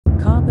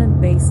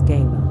Carbon-based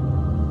gamer.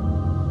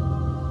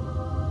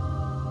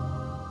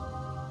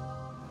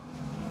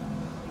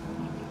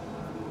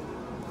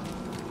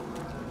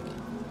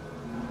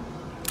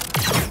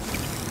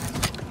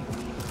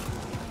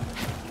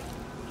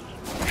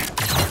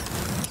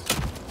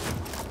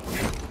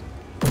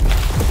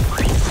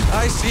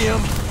 I see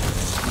him.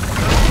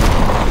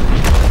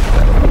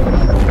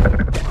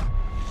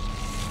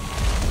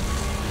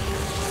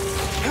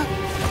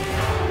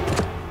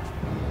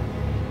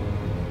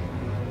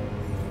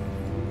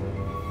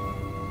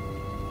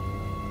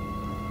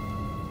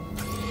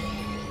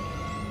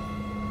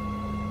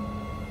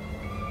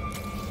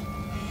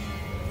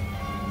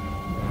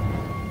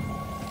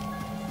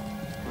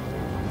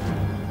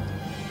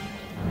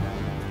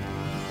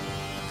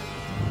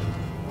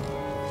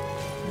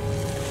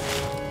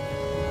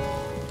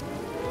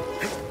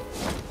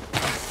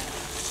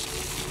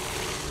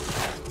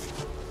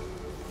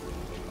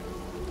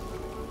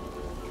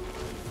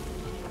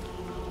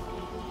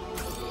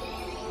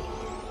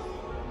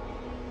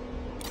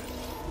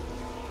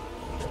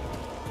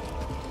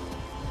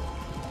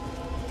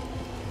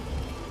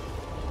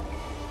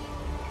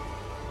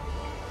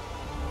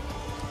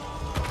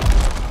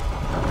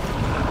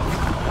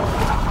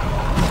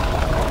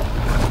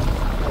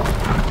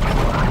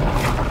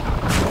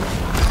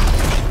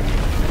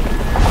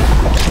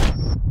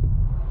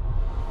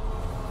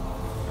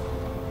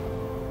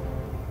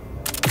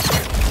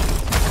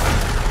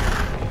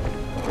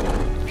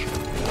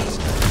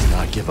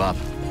 Give up.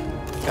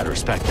 Gotta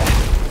respect that.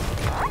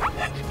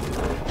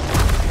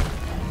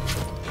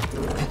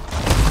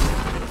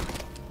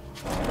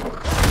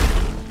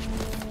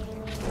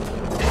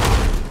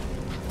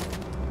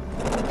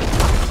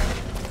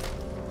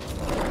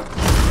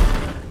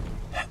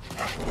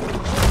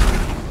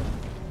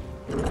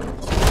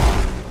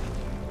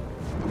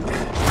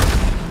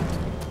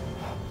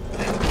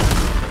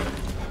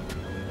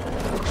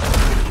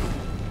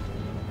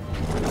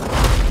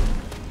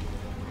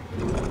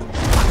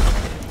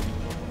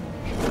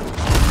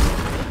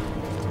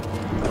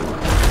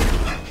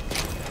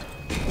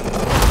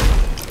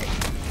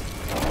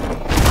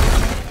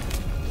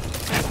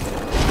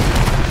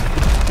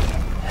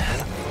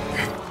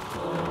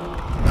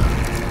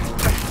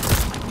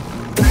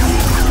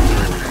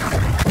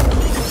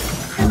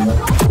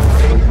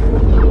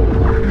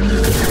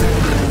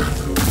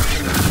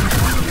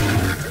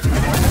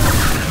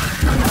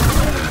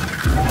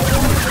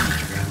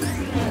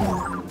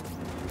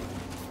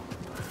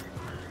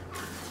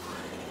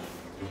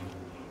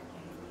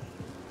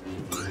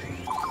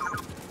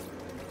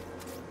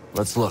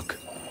 Let's look.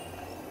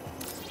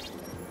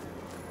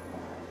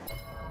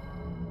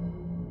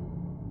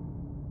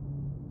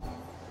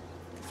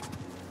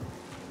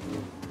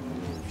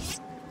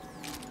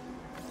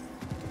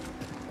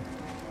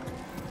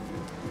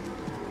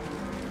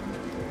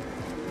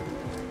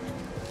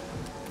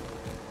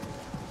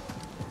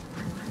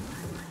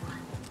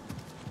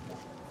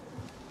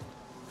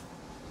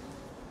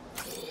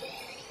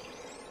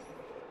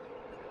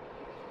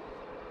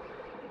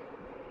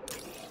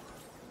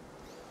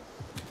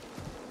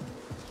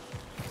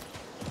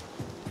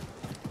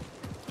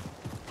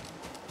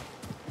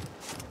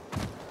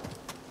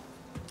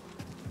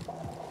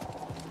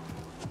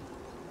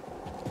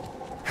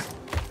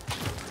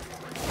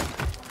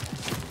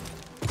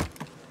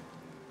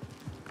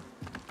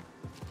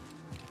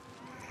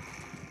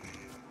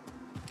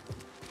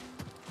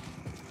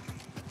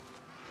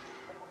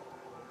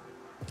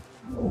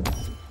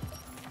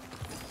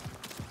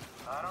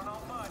 I don't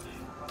know much,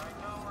 but I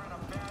know we're in a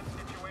bad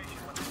situation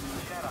with the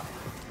Jedi.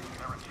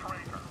 They're a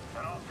traitor,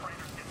 and all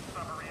traitors get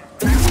summary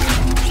action.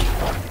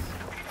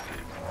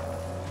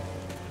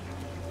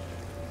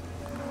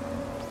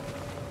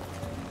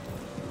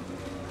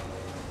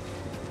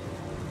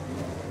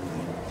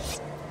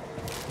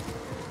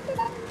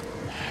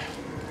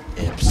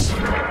 Ips.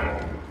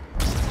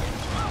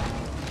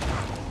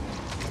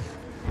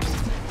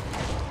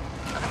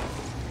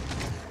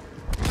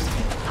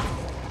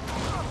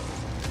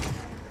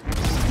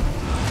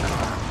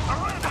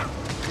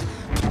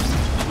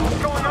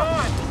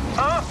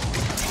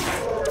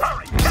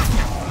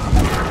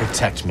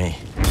 Protect me.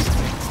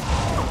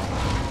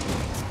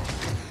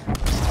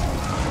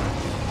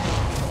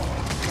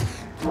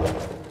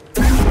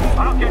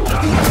 I'll get you.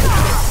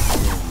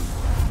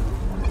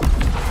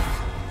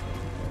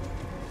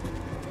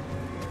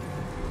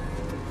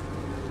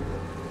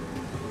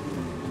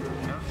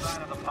 No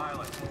sign of the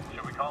pilot.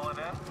 Should we call it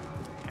in?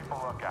 Keep a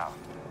lookout.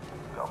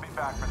 They'll be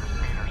back for the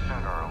speeder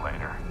sooner or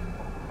later.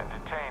 And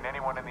detain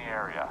anyone in the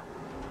area.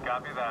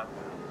 Copy that.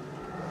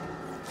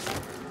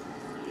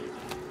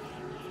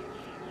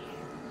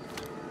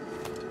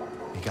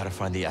 We gotta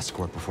find the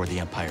escort before the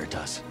Empire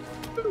does.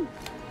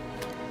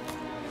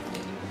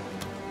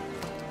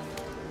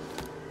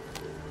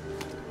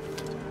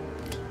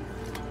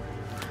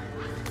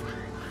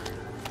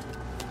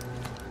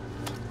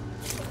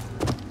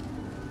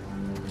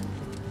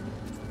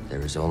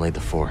 There is only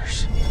the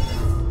Force.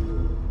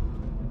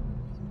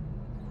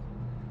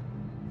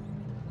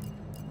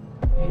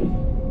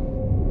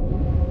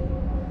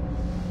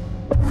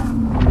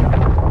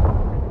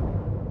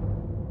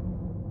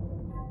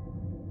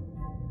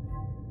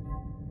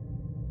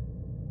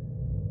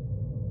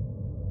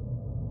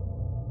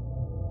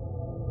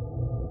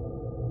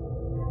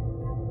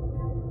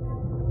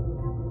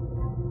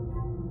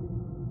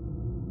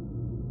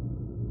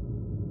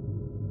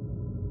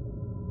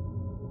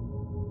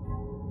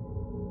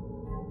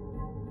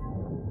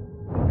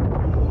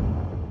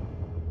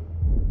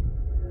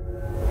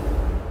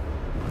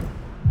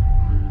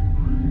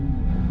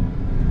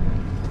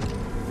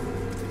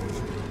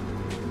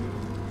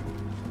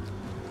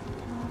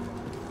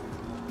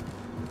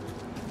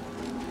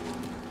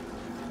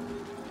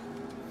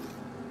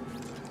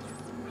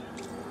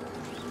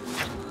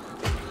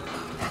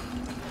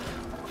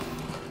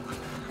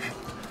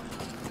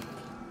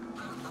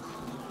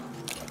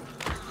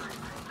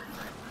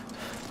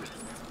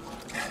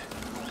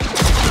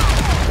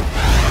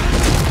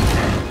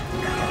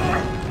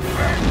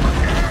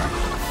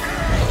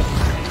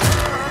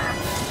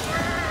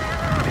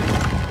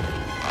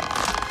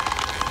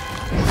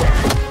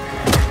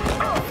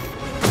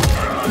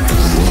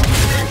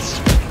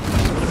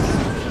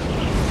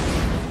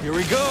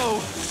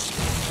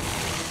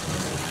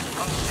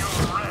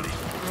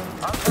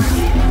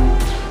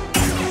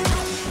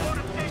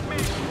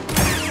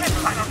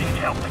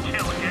 help to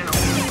kill again.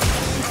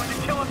 He's going to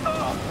kill us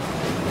all.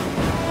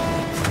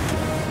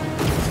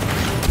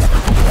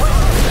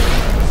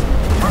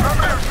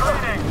 Remember your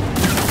training.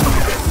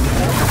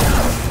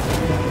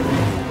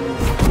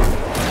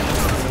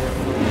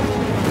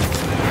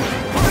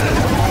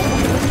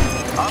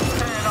 I'm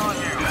staying on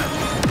you.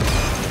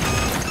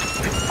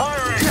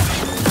 Firing.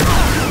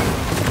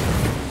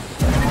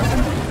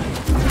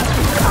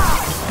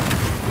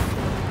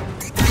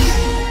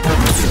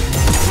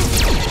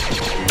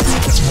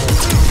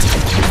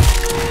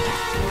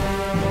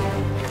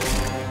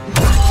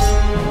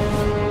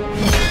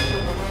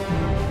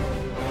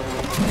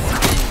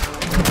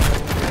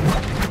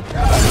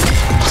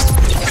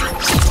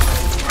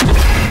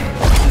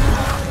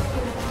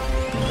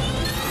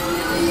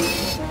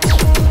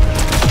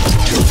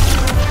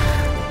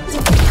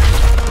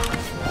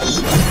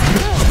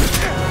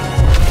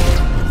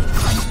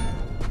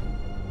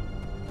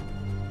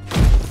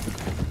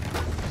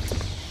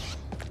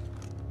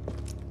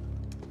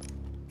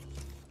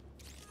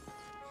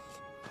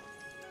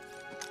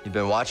 You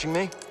been watching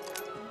me?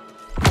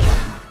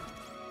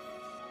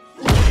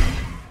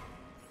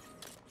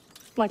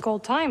 Like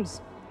old times.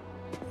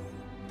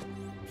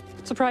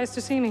 Surprised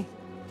to see me.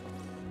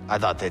 I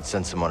thought they'd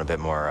send someone a bit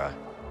more,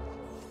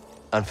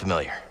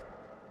 unfamiliar.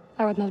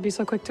 I would not be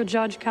so quick to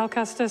judge, Cal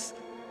Kestis.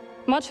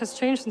 Much has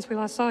changed since we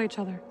last saw each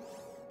other.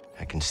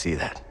 I can see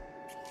that.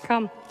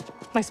 Come.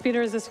 My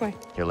speeder is this way.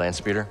 Your land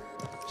speeder?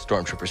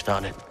 Stormtroopers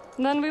found it.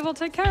 Then we will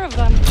take care of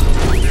them.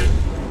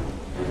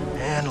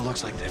 And it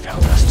looks like they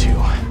found us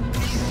too.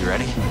 You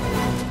ready?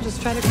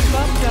 Just try to keep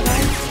up,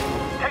 Jedi.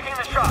 Taking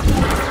the shot.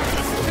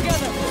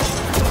 Together.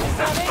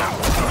 Steady.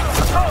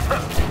 Assault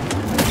him.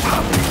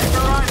 Keep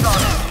your eyes on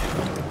him.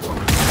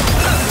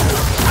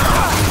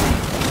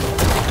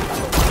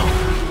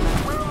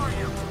 Where are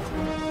you?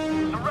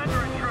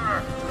 Surrender, intruder.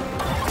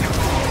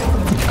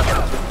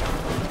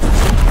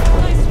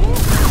 Nice move.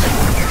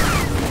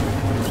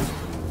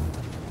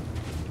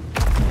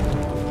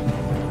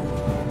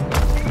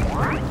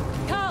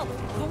 Cal,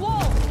 the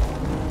wall.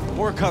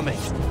 We're coming.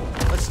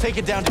 Let's take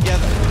it down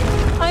together.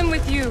 I'm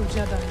with you,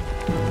 Jedi.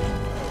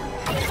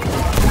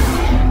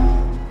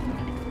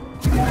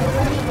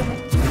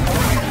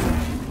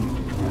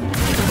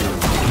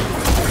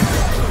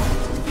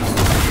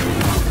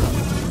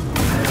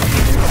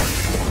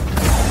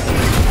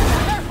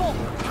 Careful!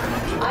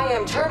 I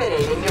am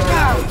terminating your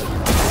route.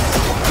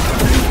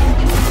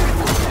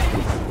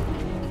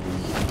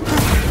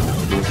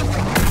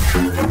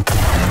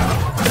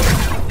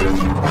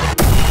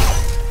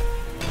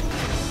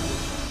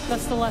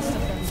 That's the last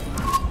of them.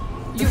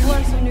 You've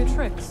learned some new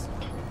tricks.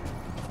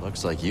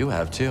 Looks like you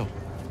have too.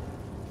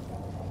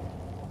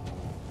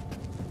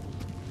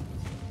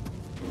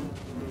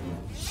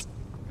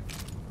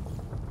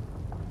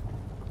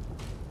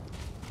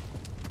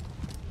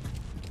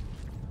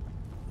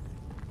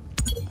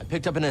 I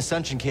picked up an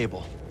ascension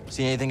cable.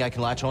 See anything I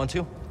can latch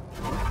onto?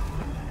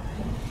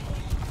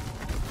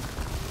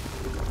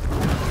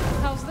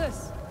 How's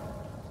this?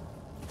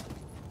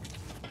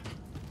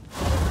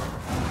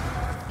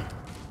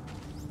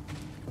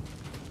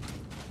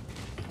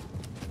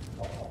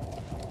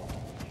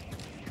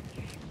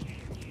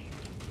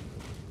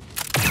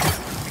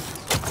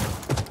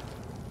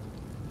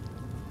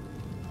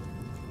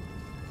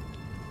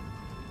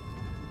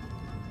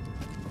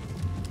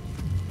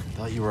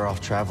 Thought you were off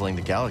traveling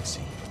the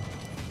galaxy.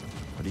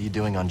 What are you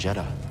doing on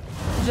Jeddah?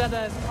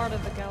 Jeddah is part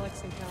of the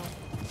galaxy,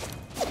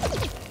 Cal.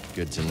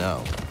 Good to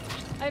know.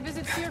 I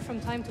visit here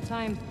from time to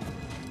time.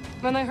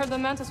 When I heard the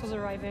Mantis was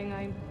arriving,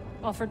 I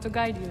offered to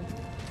guide you.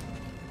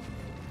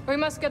 We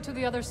must get to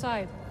the other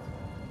side.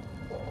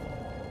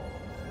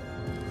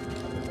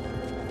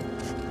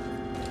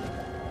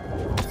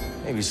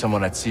 Maybe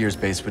someone at Sears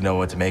base would know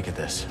what to make of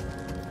this.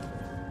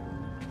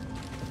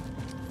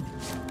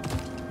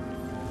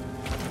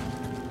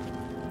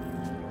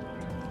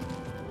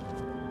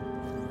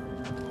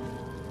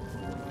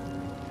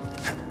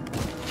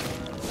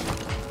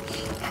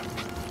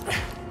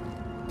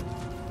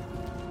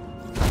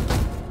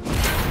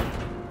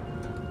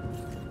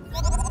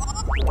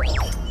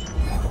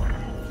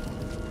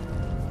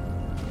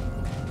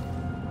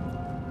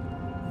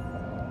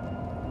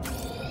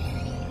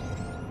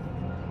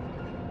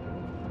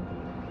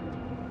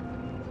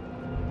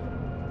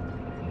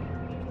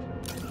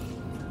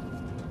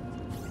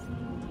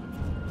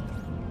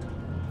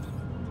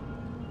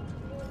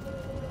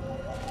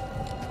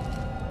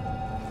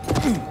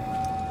 Yes,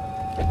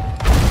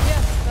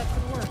 that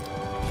could work.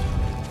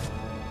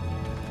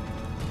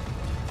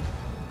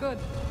 Good.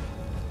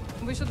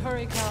 We should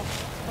hurry, Cal.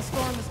 A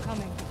storm is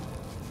coming.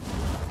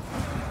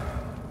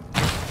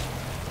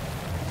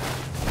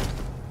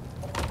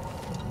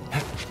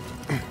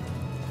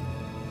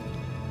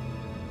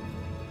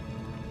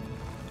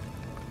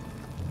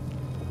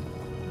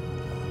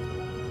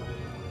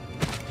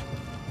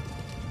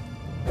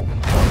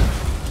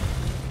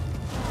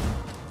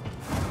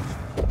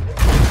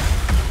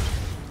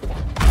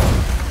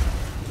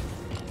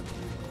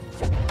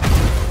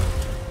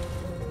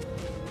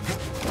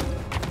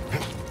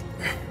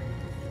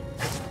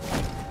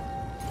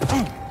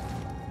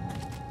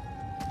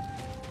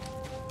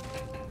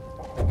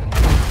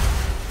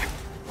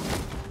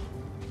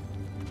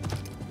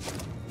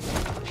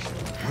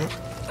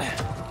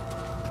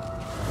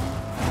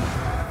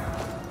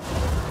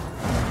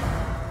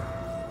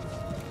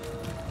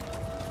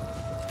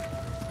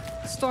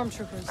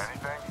 Stormtroopers.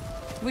 Anything?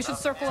 We should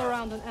circle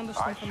around and ambush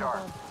them Eyes from sharp.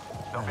 above.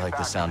 They'll be I like the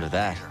back sound in of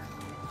that. speeder.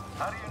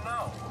 How do you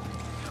know?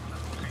 Just a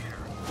speeder.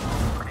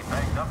 Pretty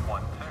banged up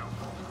one, too.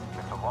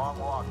 It's a long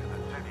walk to the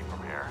city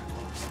from here.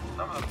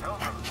 Some of the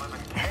pilgrims live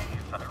in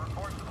caves. I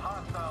report some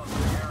hostiles in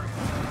the area.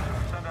 Should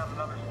we send out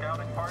another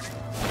scouting party?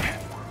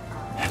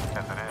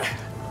 Yes, it is.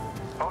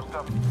 Post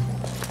up.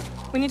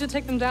 We need to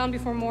take them down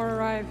before more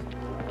arrive.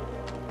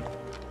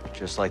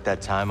 Just like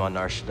that time on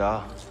Nar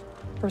Shaddaa.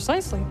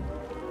 Precisely.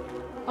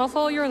 I'll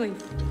follow your lead.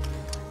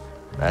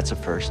 That's a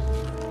first.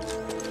 Located.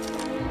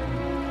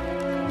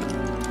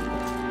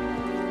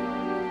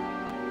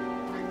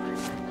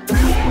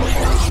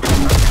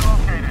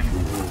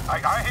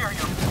 I hear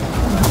you.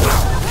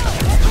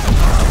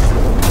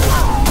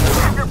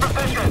 Keep your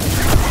position.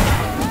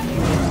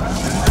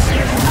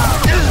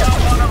 Got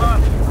one of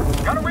us.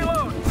 Gotta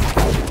reload.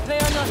 They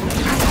are nothing.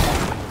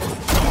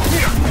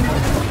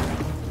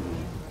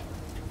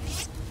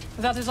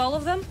 That is all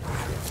of them?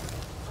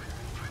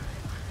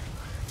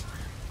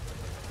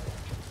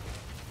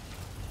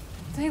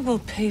 They will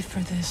pay for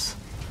this.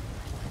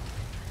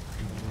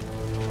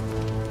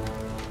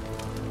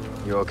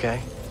 You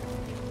okay?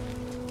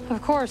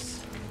 Of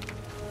course.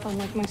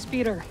 Unlike my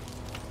speeder.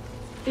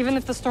 Even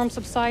if the storm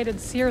subsided,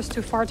 Seer is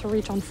too far to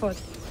reach on foot.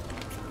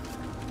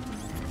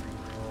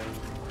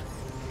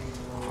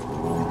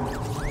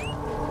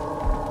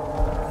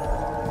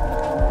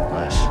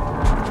 Nice.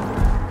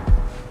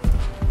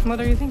 What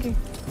are you thinking?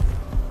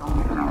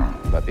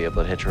 Might be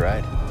able to hitch a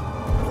ride.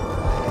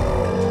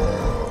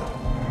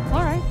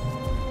 All right.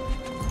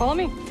 Follow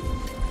me.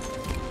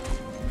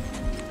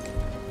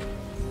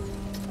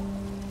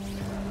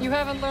 You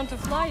haven't learned to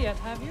fly yet,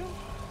 have you?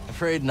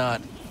 Afraid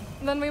not.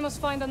 Then we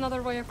must find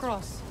another way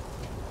across.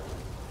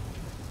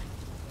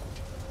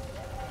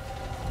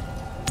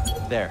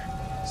 There.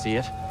 See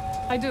it?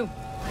 I do.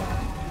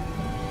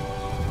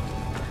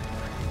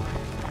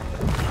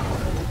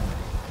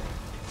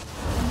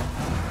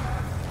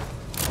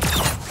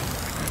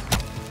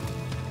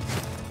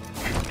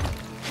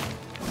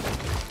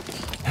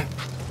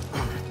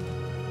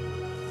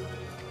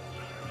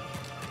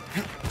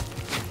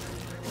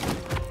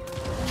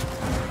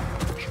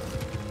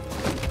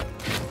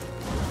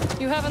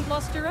 You haven't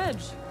lost your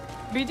edge.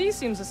 BD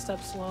seems a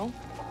step slow.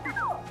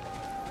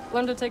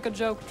 Learn to take a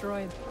joke,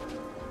 droid.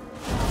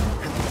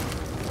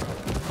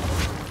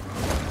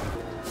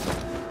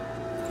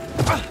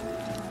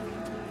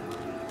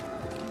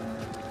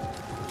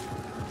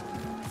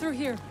 Through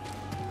here.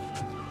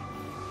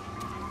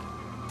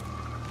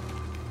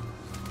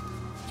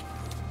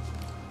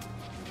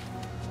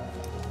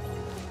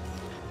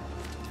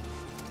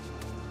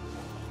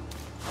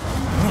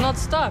 Not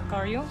stuck,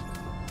 are you?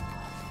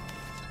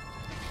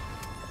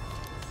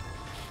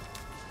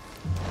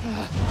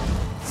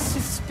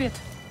 Spit.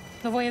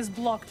 The way is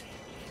blocked.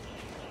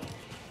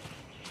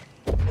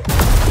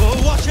 Whoa,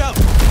 watch out!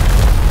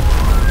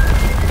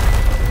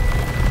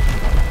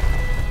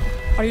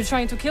 Are you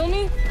trying to kill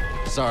me?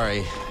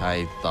 Sorry,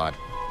 I thought.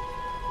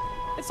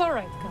 It's all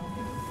right, Cal.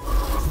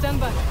 Stand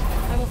back.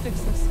 I will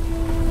fix this.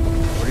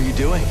 What are you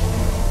doing?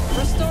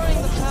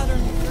 Restoring the pattern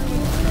through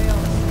the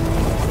trails.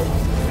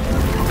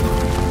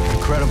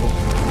 Incredible.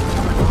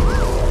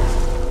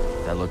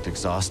 That looked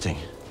exhausting.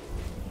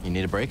 You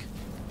need a break?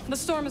 The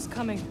storm is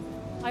coming.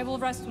 I will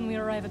rest when we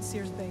arrive at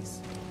Seer's base.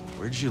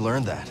 Where did you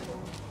learn that?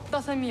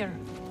 Dathamir.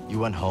 You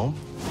went home?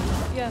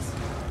 Yes.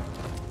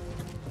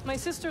 My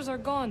sisters are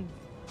gone,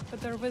 but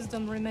their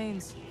wisdom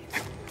remains.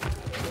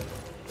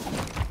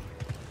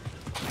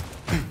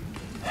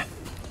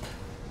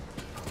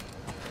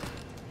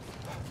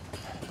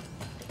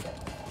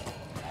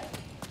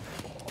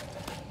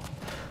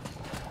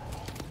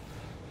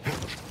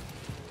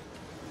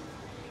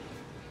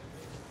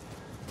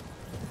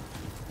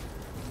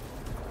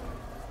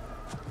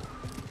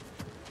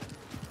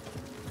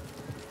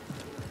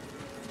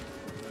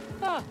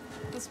 Ah,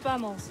 the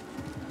spammels.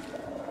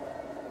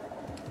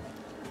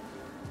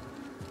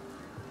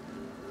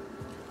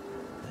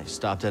 They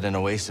stopped at an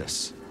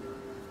oasis.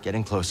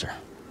 Getting closer.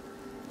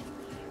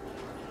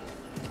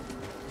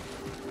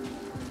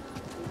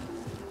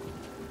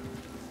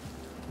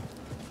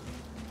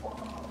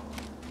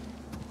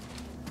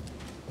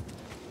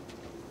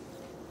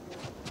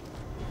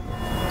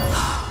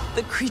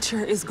 The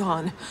creature is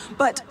gone,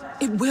 but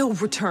it will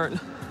return.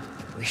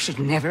 We should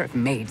never have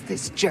made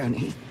this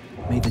journey.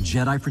 May the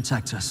Jedi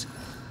protect us.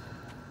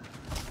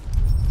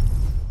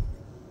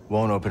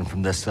 Won't open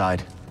from this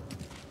side.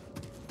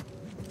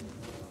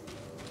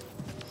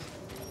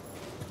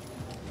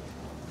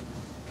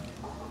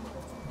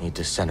 Need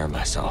to center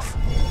myself.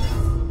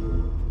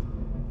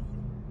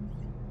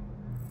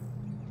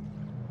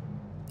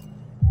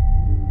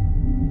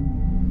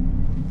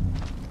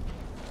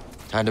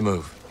 Time to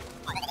move.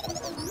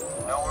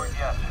 No word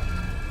yet.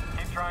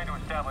 Keep trying to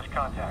establish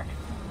contact.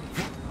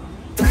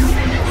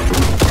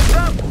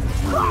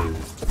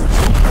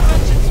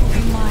 Vengeance will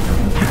be mine.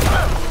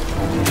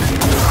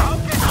 I'll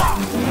get you!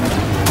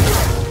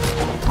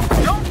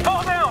 Don't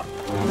fall down!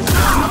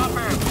 Stop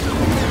him!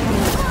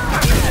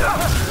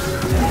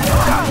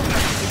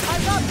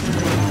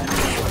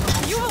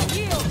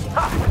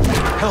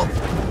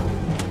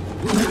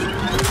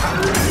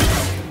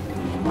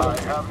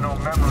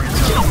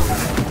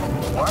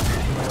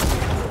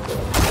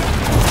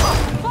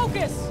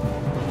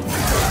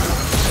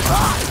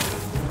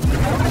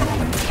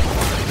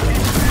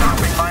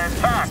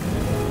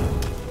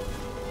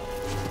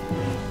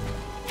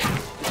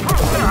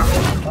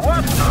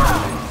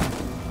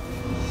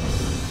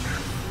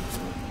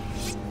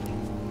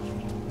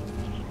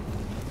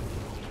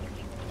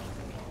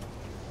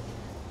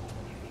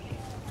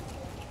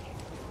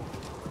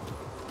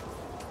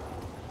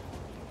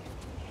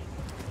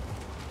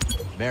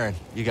 Baron,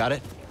 you got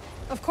it?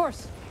 Of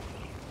course.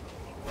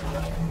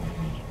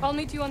 I'll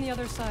meet you on the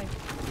other side.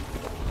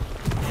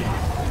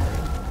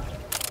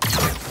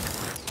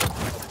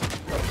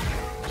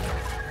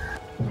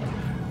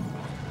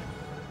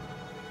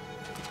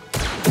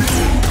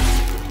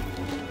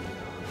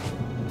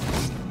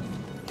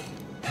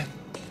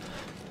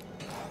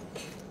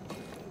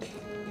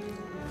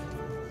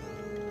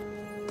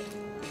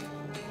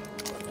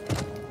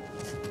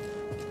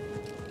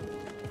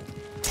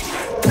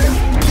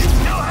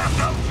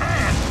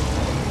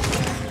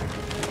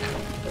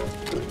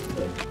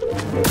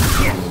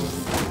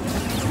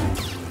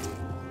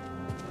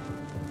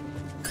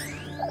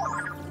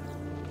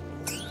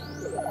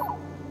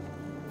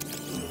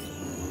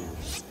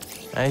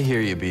 I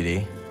hear you,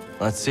 BD.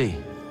 Let's see.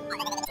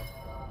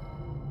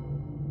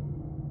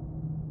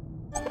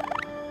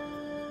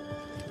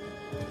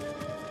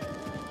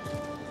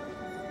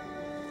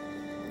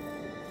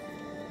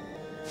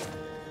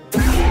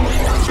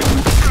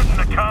 Shouldn't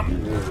have come.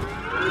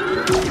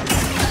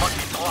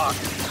 Lucky block.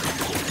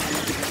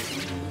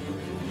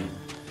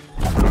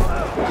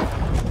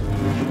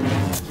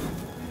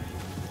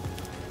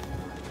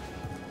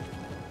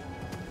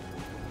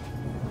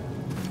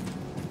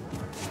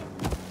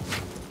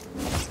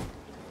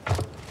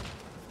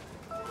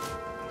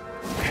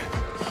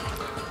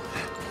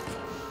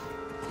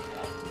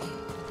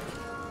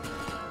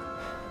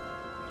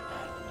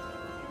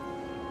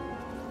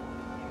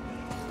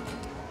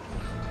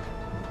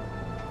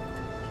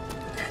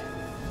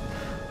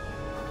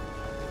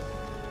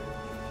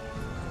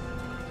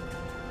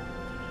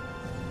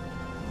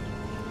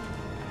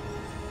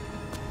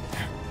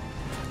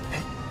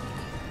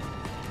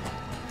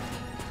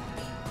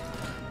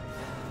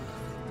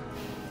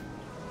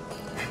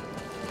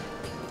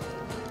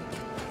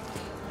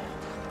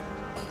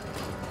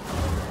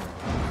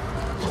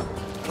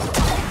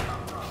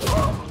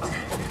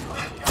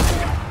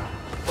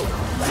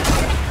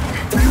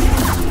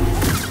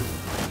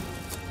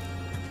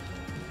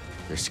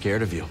 They're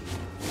scared of you.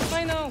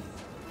 I know.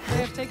 They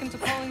have taken to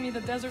calling me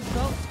the Desert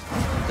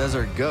Ghost.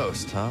 Desert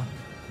Ghost, huh?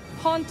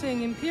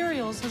 Haunting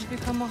Imperials has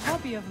become a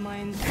hobby of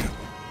mine.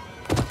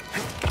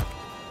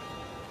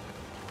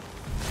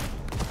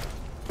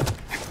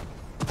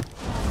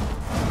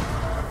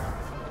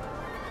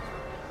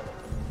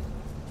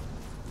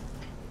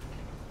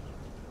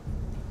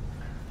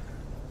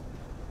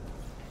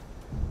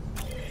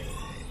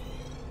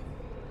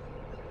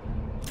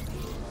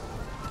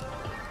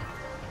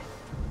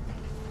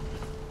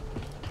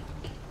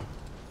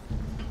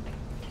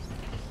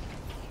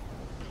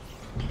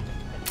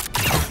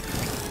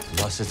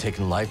 Must have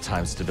taken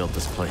lifetimes to build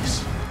this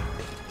place.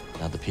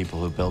 Now the people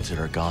who built it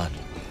are gone.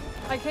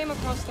 I came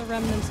across the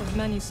remnants of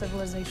many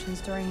civilizations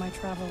during my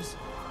travels.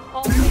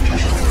 All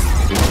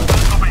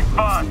This'll be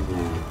fun.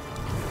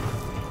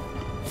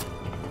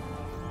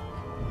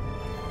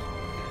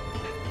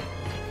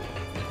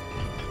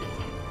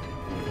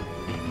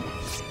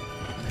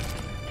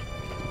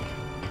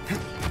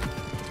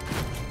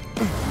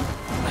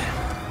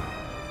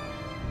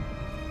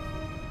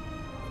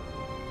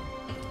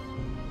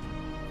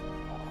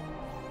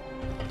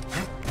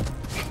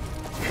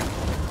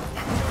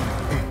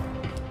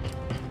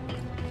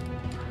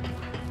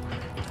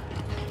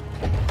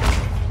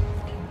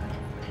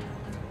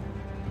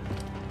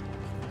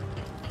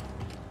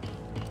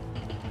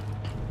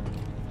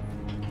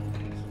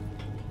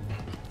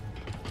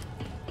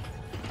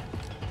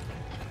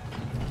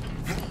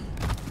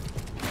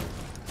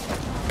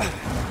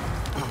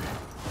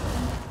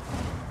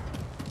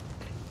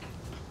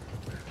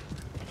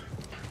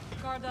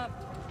 guard up.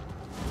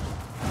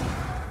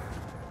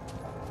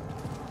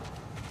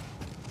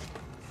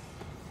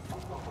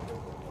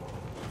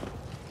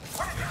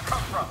 Where did you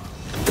come from?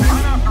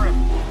 Run after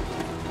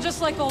him.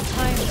 Just like old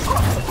times.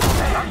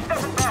 Hey, I'm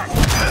stepping back.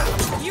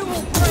 You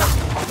will break.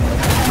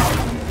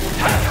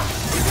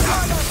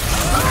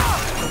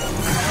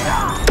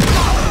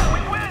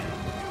 We win.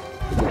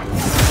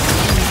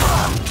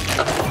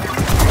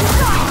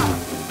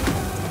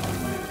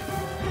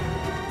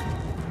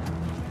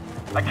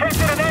 I can't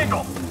get an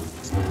angle.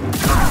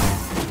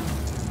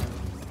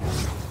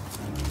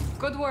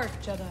 Good work,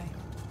 Jedi.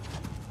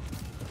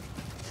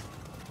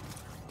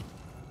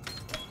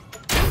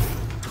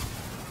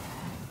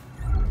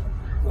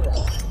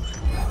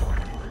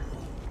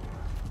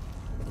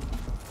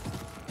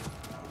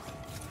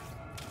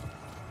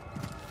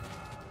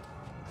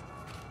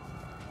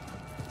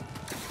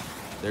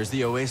 There's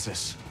the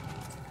oasis.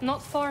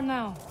 Not far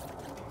now.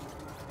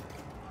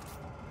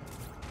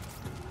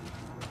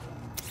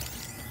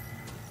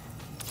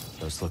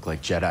 Those look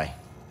like Jedi.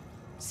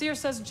 Seer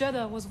says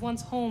Jeddah was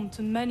once home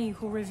to many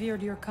who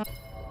revered your kind.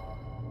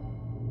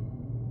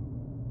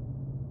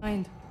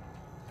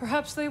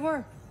 Perhaps they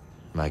were.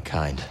 My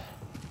kind.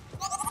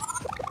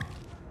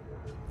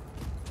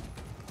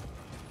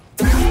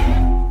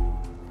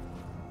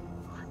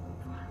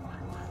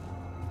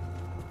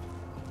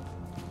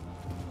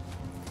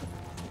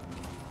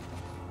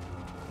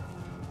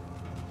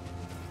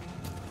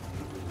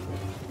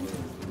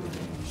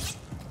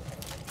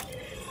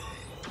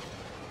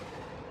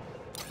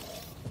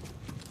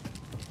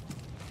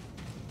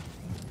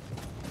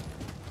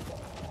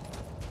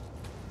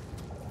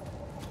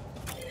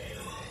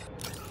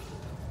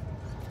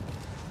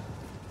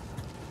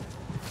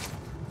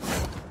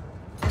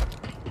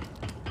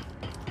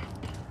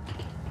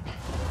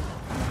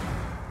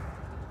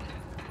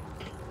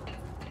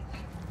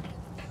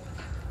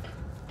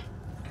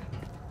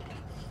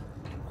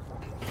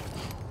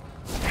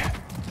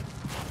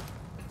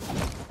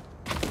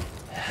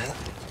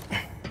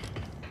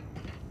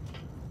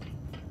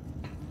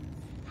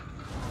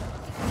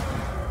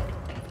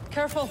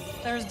 Careful,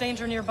 there's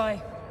danger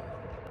nearby.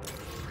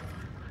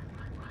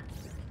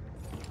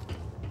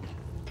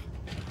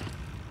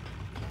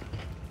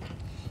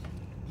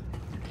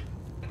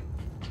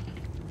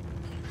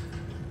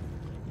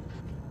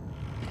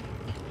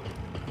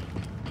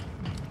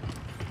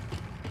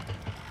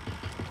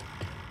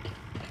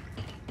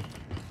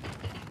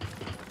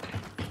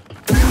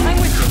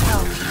 I'm with you,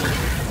 Cal.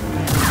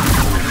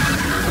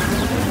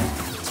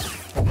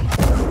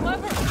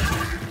 Lever!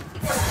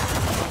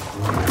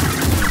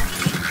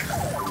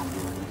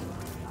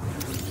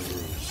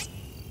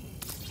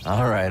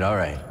 All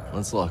right.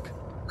 Let's look.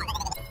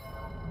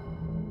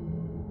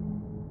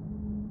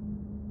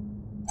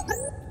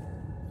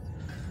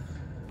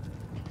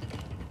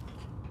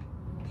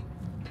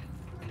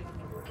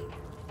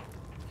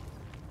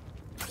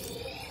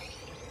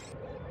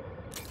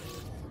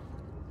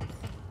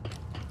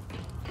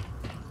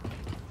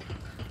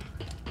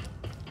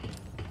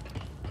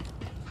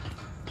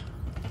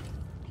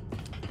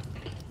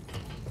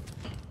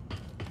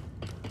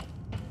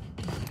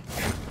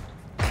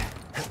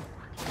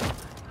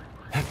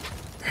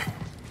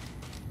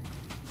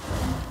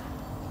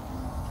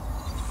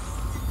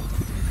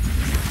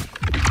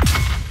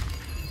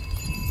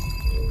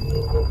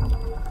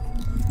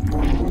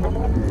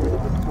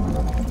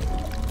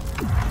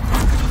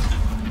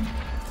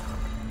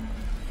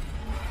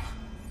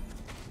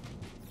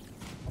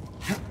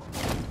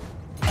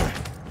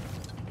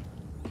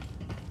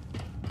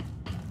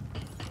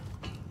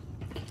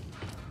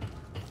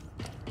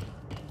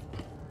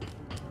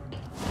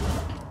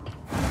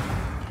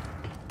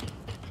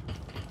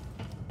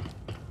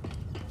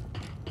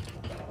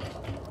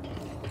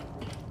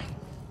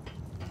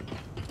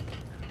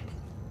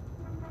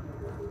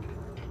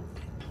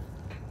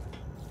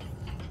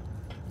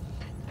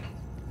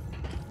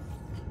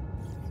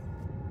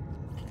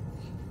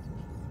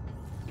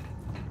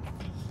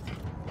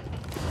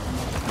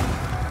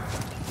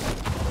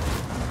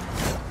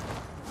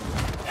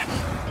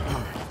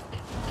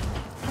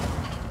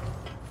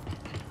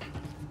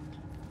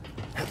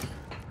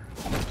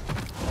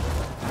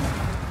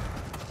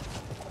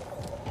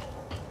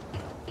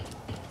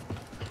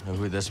 Know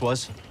who this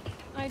was?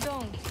 I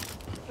don't,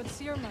 but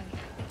Seer might.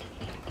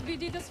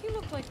 BD, does he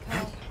look like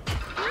Cal?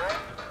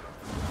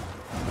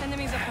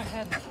 Enemies up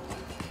ahead.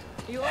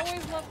 You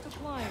always love to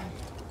climb.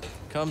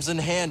 Comes in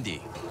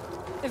handy.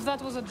 If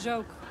that was a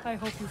joke, I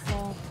hope you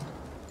fall.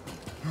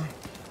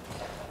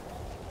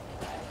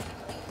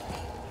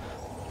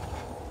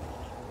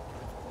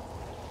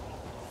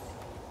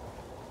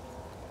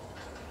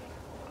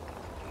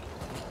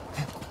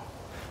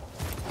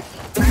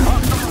 Do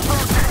not underestimate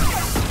us.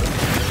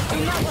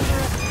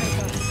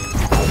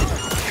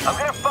 I'm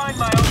gonna find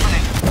my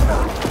opening.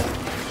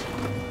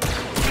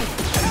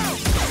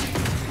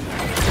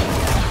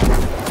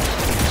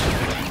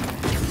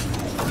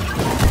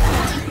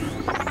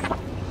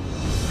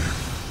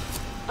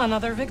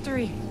 Another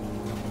victory.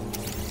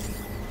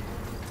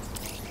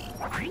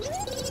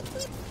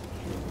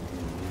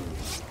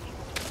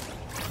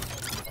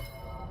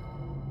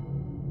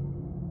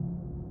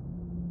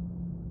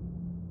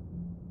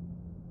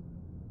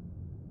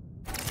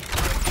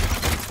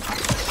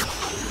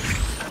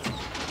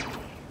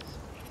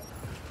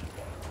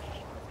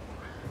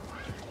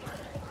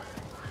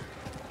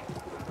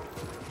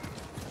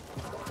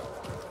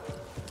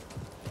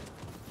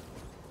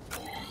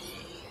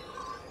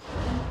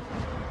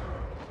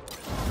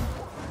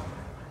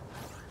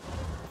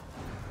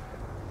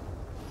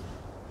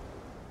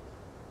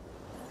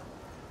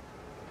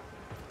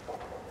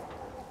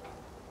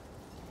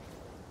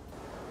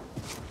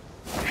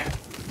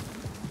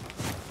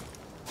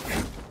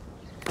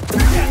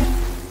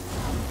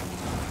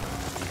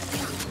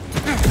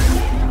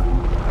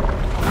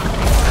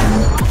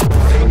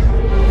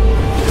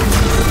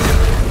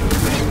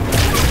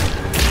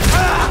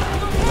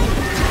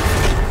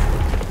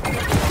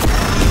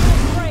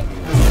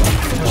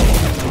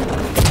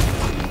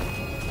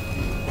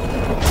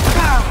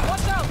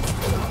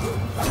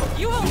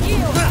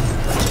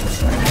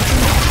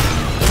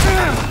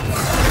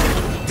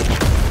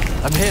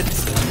 I'm hit.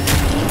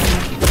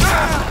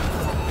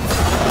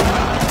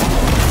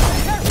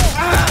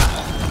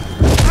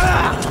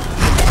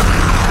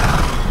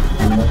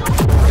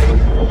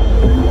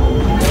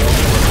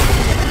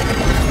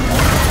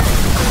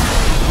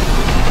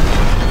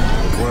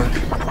 Work.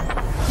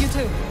 You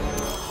too.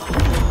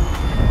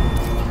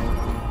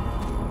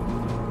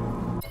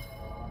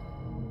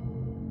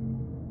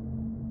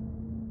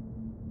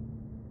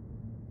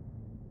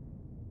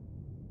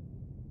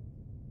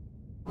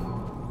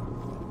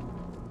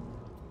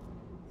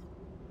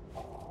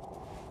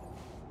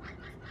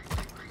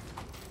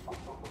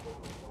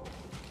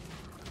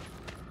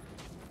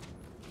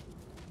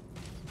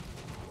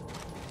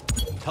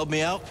 Help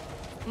me out?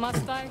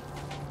 Must I?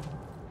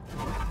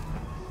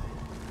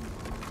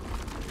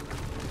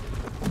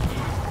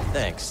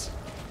 Thanks.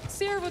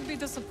 Seer would be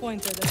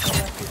disappointed if I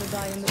left you to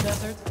die in the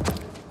desert.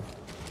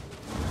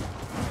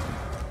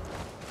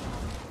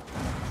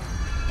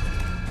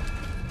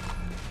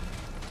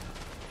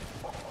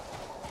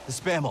 The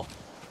spammel.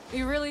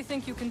 You really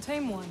think you can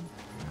tame one?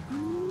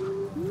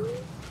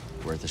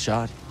 Worth a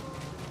shot.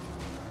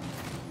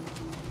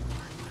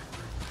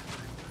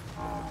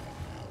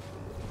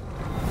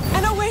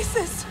 An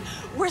oasis!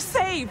 We're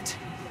saved!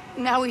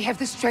 Now we have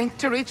the strength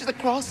to reach the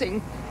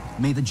crossing.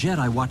 May the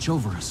Jedi watch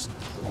over us.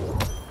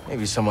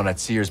 Maybe someone at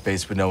Seer's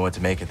base would know what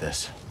to make of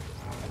this.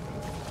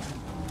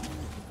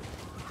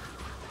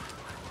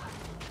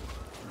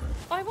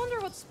 I wonder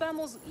what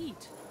Spammels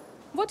eat.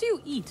 What do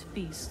you eat,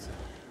 Beast?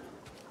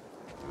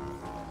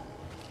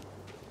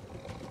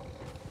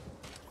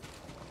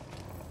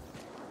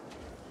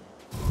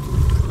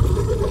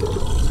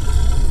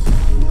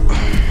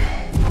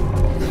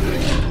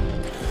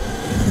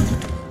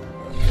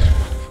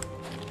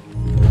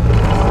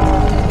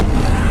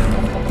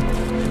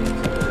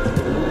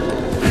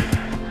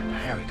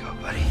 There we go,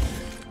 buddy.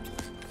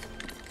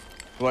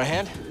 You want a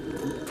hand?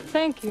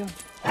 Thank you.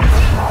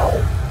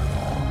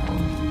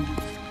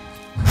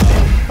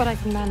 But I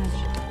can manage.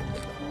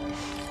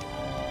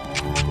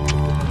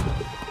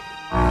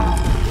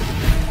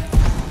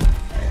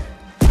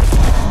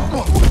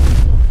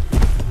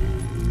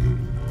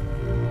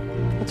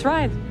 That's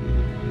right.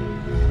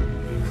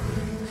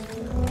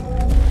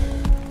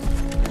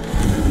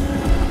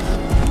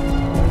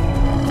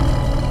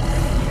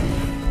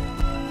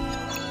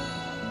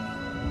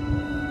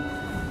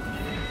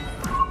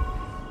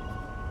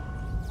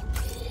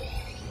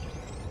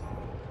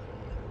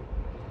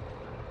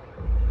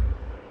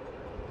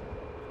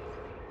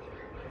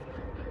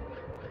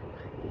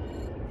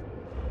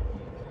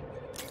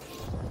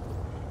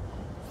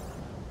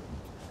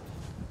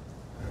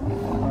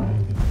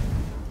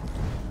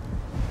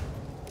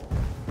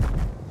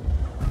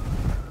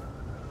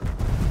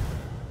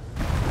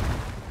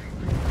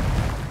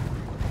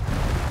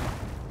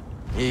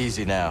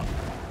 Easy now.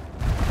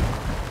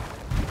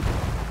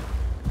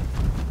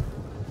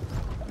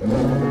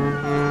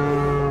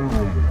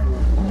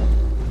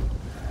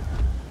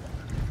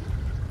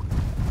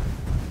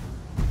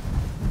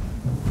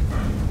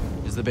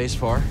 Is the base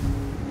far?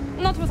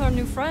 Not with our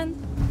new friend.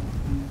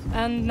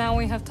 And now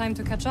we have time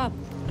to catch up.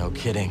 No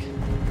kidding.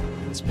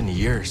 It's been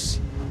years.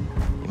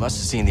 You must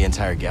have seen the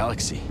entire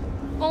galaxy.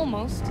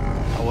 Almost.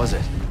 How was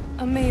it?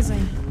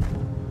 Amazing.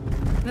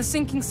 The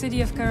sinking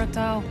city of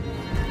Karatao.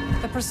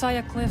 The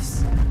Persaya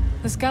Cliffs.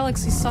 This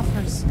galaxy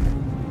suffers.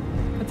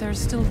 But there is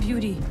still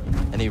beauty.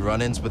 Any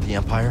run-ins with the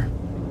Empire?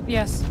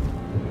 Yes.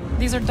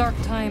 These are dark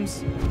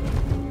times.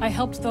 I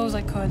helped those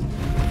I could.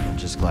 I'm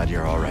just glad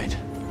you're all right.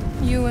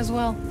 You as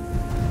well.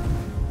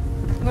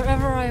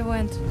 Wherever I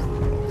went,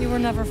 you were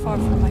never far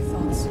from my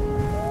thoughts.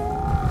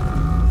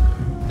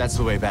 That's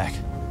the way back.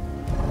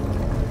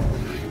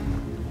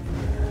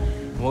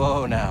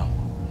 Whoa, now.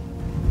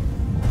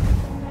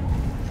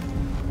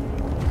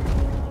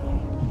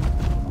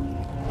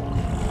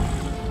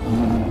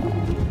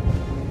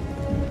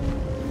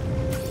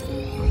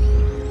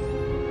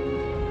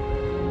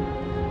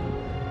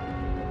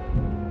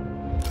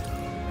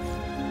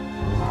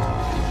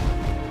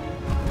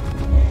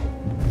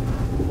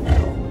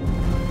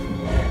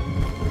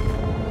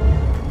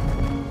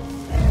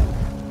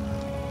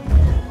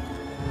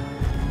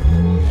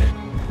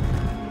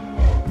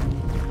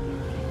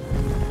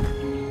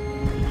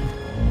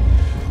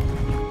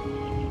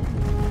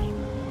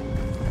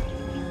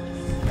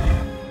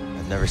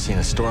 Never seen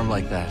a storm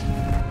like that.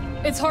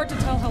 It's hard to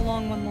tell how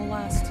long one will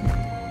last.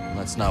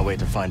 Let's not wait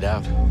to find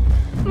out.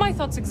 My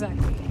thoughts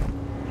exactly.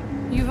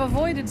 You've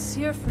avoided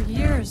Seer for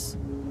years.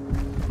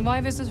 Why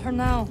visit her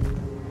now?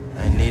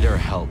 I need her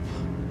help.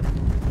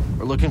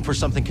 We're looking for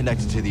something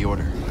connected to the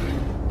Order.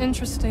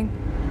 Interesting.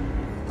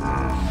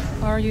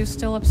 Are you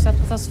still upset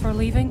with us for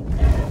leaving?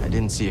 I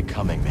didn't see it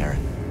coming,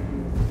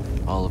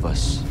 Merrin. All of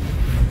us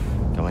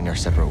going our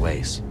separate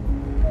ways.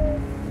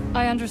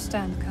 I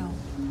understand, Cal.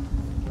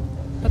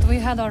 But we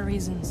had our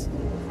reasons.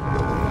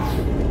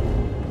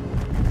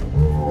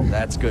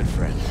 That's good,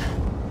 friend.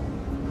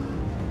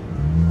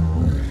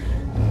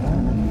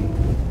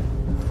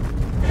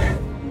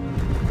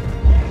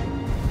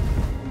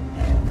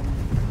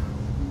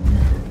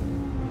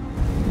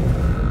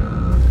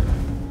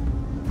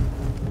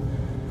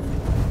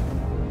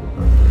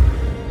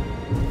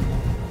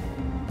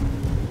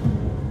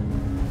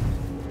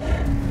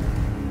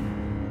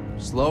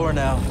 Slower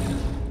now.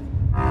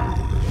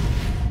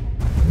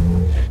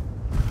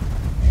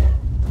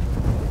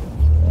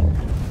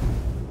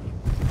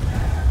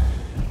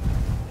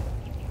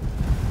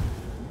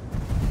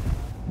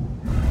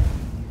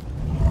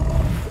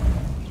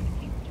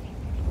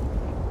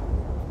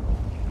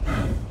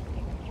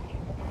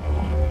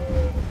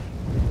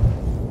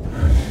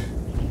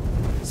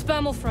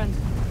 Spammel friend,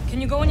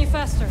 can you go any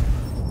faster?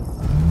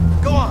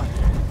 Go on!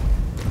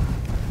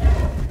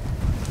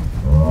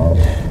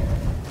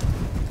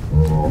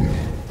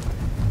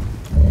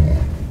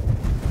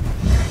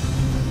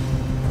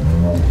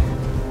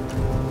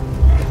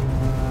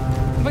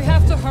 We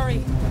have to hurry.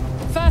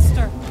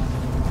 Faster!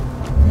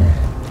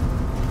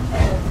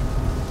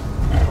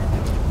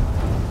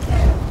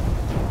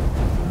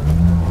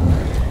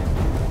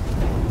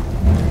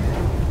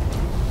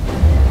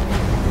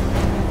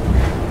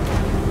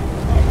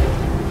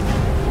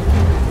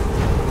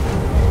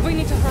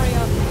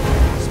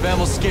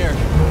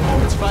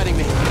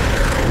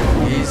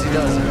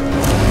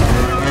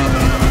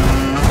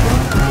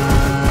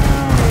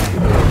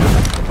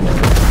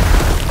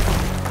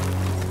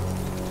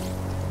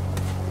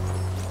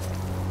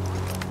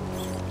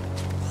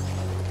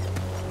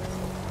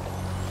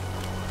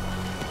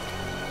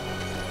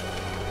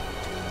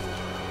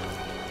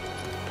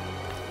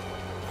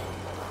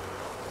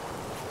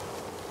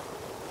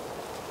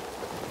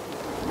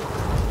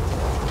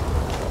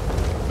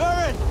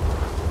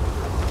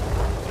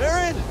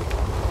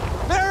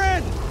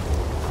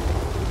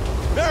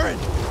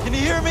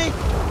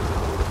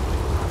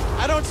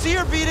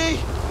 Lady!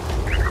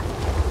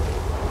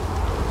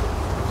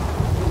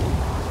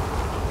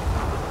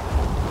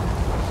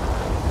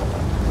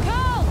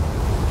 Cal!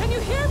 Can you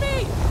hear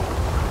me?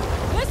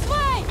 This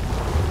way!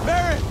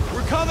 Merrin,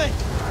 we're coming!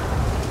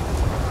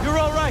 You're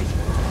all right!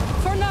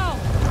 For now.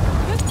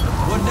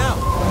 What now?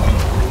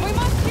 We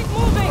must keep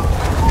moving!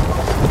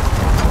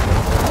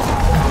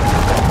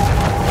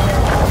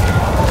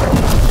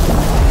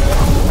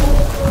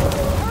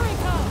 Hurry,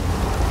 Cal!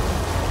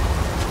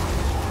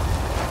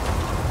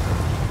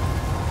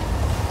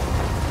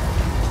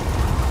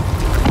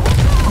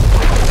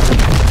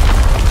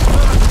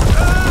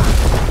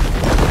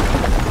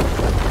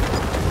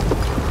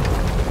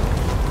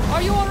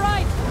 Are you all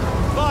right?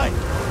 Fine.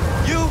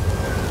 You?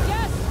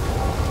 Yes!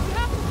 We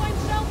have to find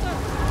shelter!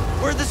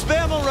 Where'd the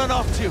spam will run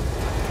off to? It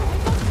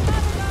doesn't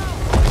matter now!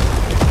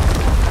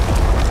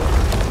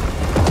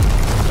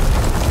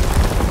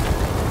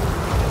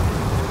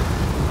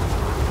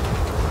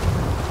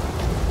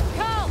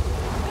 Cal!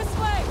 This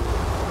way!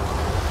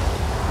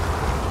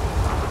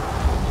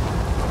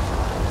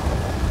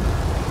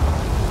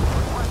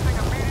 Requesting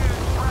immediate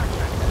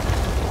extraction.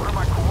 What are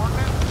my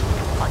coordinates?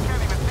 I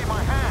can't even see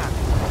my hand.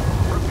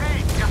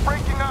 Repeat, you're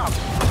breaking up.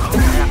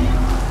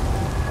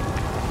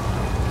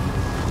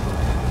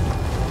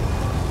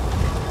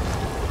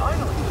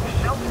 Finally, the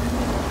shelter.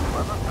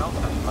 Whoever built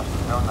this must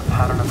have known the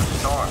pattern of the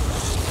storm.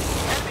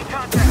 Enemy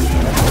contact!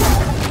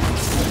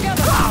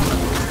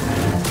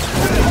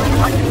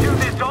 I can do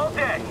this all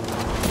day!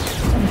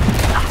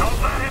 Don't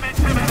let him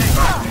intimidate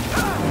you!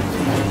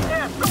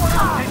 Yeah, someone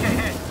else take a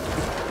hit!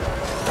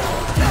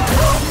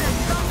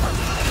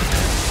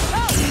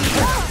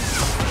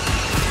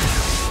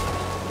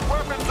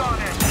 Weapons on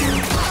him!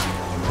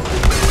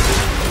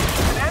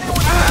 Can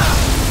anyone...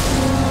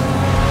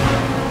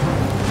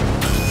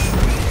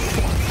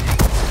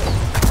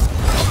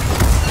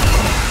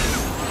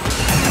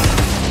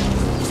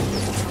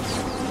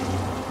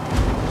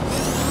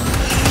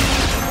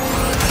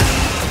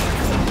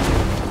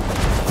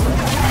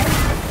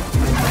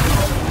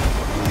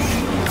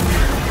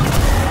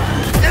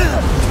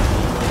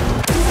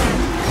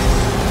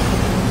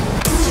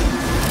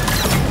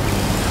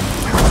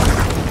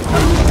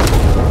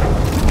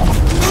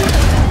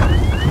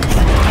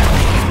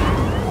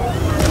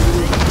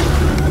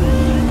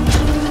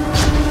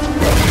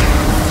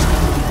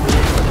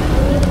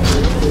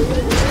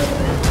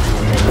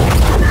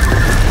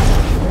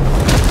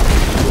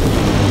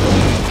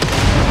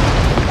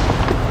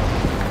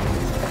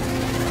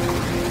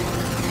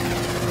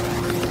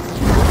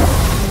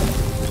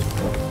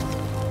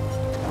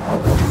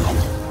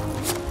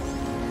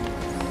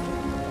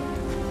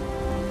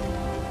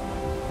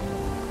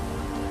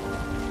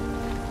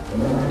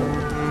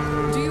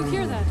 Do you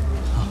hear that?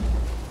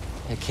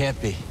 It can't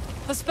be.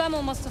 The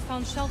Spammel must have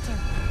found shelter.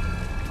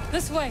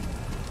 This way,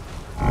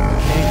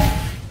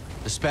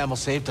 The spam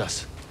saved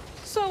us.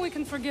 so we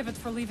can forgive it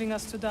for leaving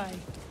us to die.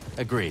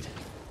 Agreed.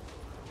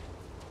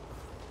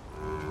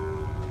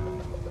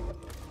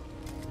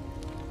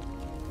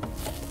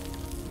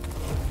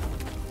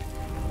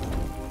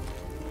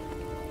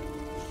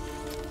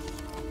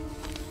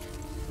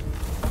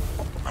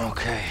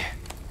 Okay.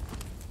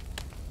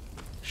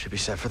 Should be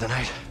set for the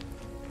night.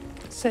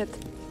 Sit.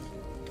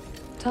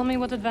 Tell me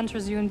what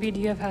adventures you and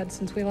BD have had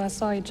since we last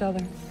saw each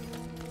other.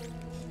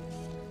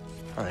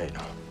 All right.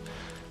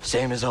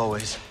 Same as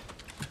always.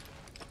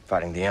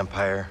 Fighting the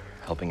Empire,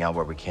 helping out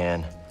where we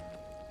can.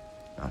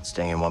 Not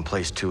staying in one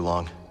place too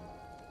long.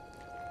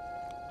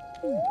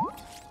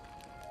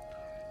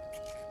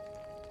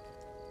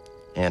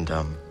 And,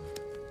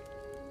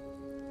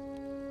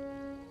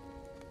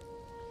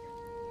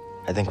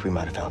 I think we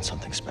might have found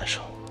something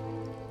special.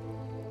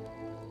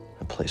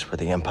 A place where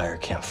the Empire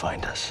can't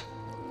find us.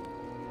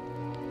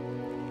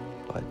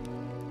 But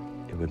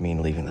it would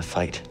mean leaving the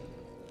fight.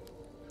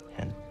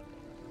 And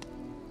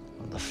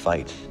the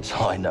fight is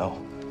all I know.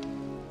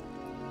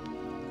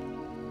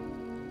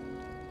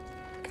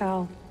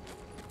 Cal.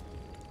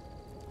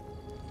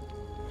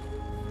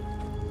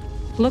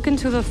 Look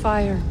into the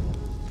fire.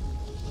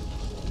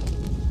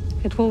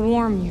 It will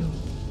warm you.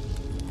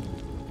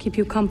 Keep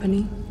you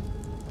company.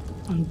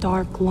 On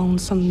dark,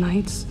 lonesome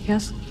nights,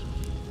 yes?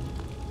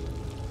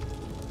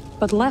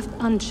 But left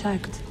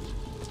unchecked,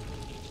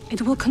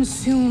 it will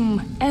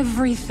consume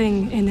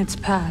everything in its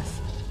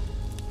path.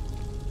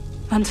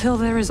 Until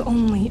there is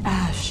only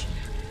ash.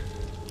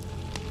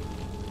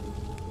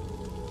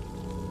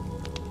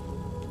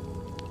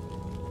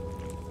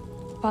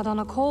 But on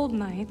a cold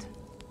night,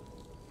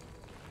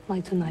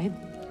 like tonight,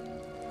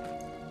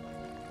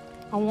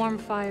 a warm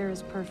fire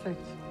is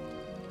perfect.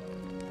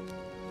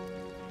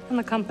 And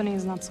the company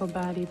is not so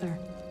bad either.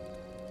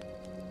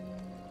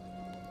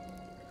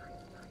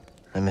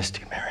 I missed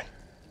you, Merrin.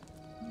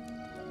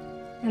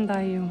 And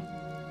I you.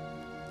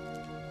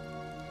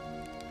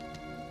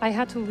 I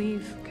had to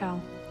leave, Cal.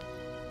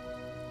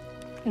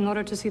 In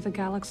order to see the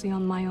galaxy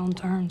on my own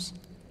terms.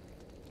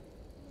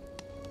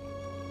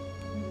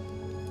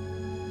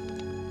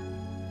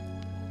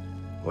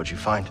 What'd you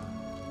find?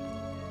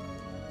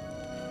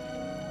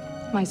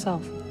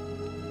 Myself.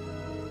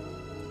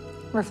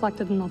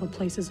 reflected in all the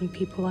places and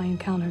people I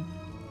encountered.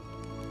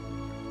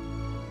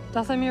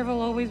 Dathomir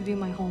will always be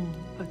my home,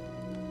 but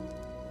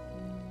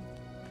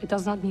it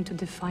does not need to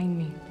define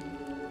me.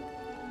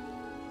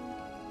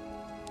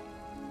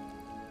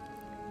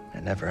 I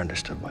never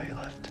understood why you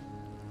left.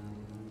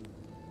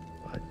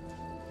 But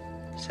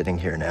sitting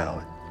here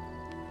now,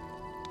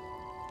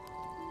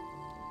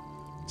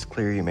 it's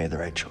clear you made the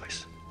right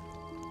choice.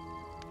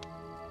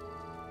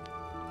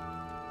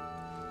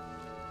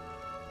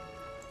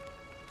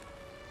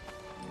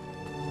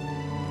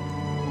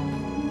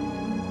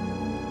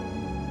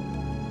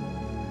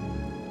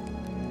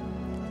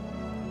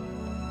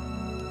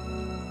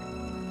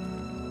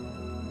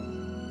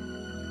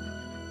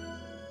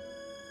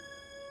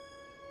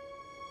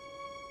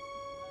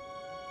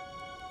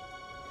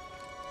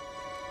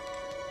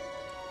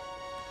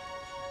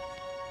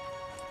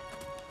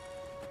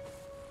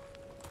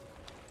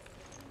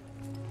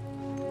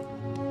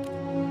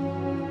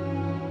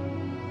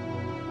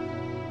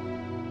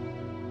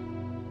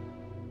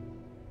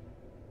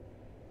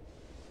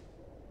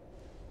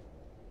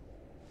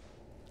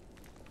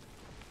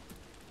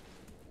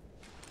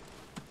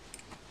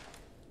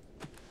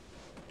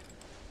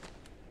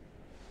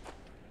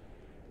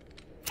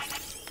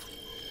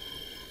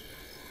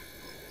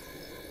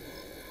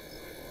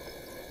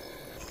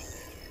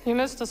 You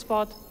missed a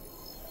spot.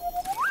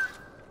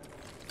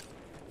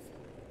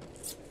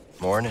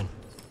 Morning.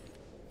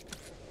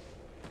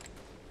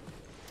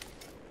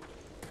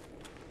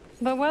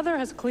 The weather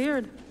has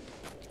cleared.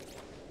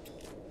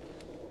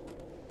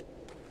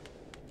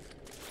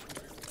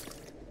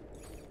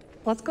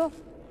 Let's go.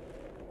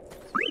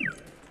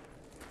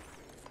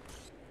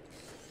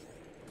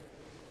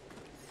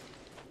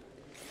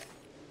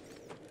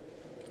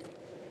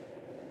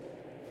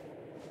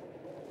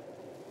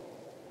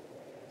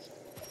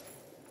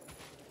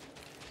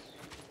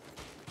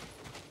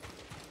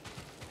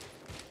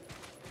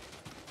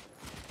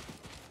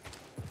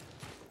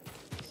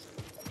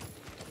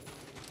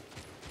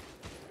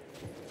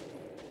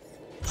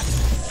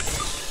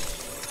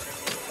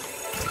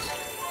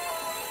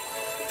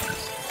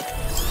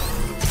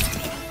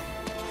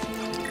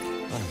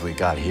 What have we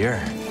got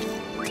here?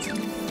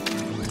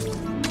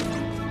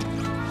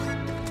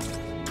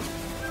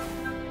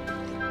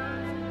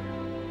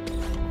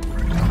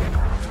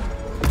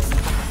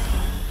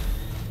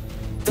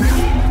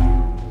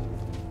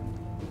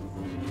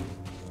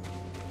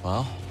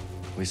 Well,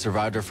 we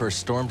survived our first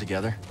storm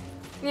together.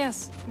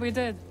 Yes, we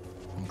did.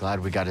 I'm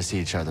glad we got to see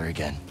each other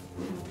again.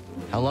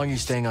 How long are you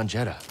staying on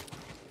Jeddah?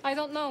 I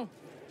don't know,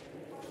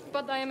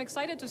 but I am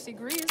excited to see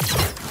Grease.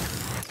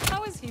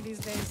 How is he these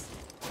days?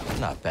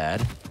 Not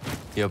bad.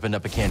 He opened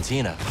up a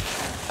cantina,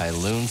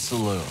 Pyloon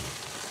Saloon.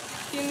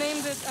 He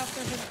named it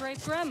after his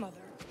great-grandmother.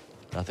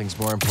 Nothing's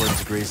more important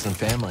to Grease than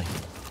family.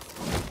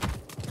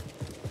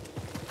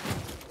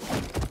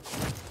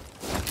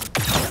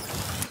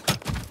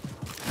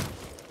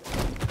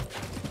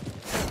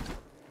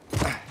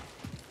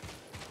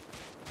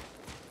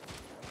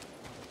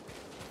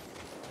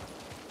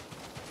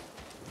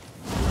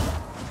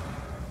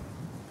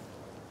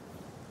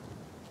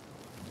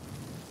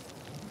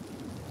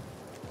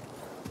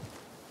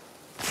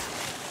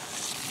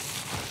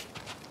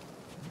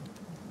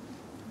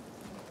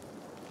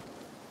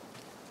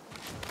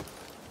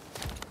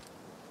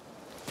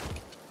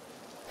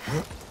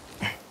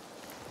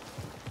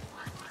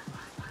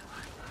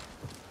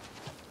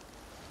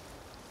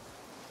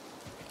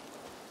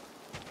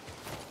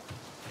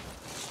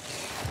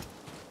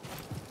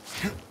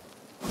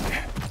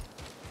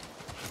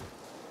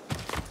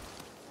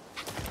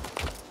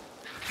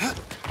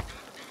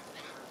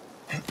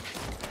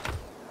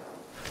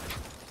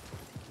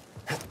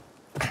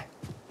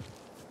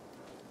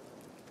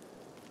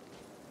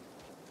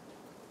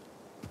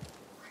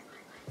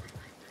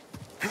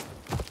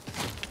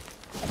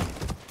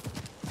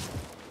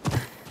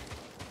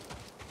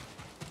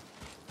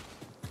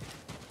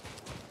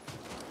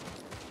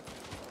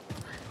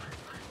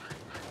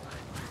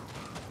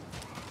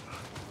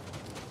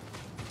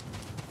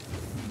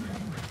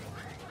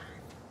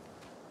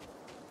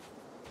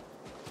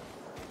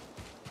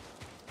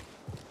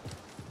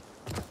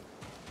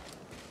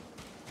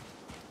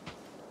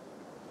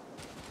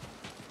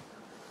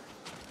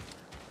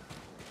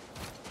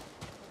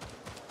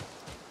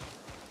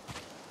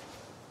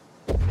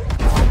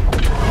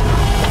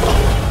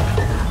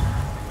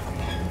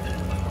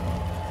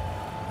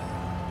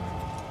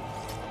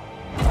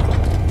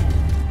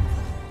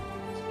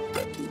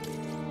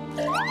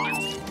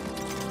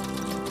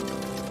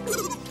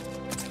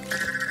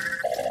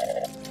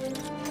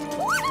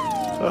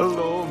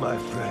 Hello, my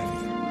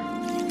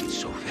friend. It's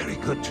so very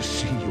good to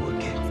see you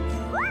again.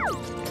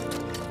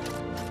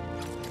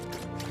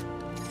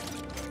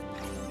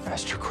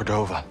 Master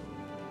Cordova.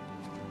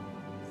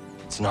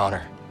 It's an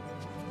honor.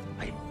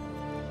 I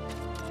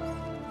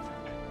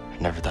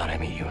never thought I'd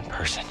meet you in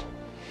person.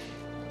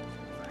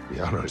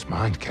 The honor is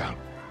mine, Cal.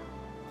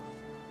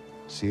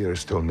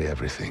 Seers told me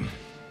everything.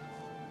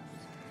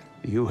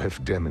 You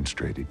have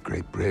demonstrated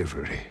great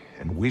bravery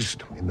and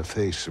wisdom in the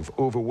face of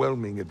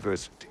overwhelming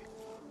adversity.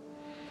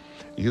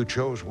 You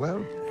chose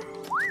well?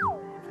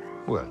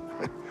 Well,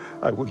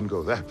 I wouldn't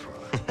go that far.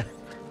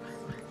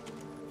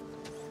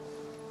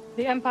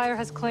 The Empire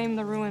has claimed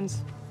the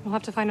ruins. We'll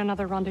have to find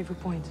another rendezvous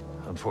point.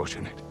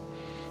 Unfortunate.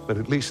 But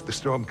at least the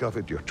storm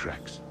covered your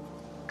tracks.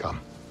 Come,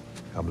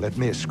 let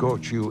me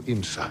escort you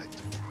inside.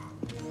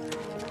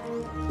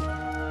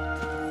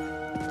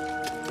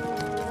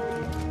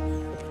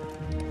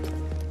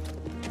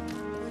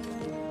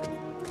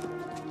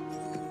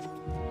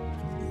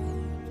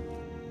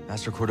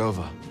 Master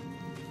Cordova,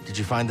 did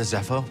you find the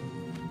Zepho?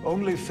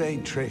 Only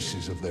faint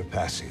traces of their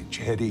passage,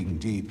 heading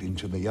deep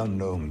into the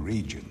unknown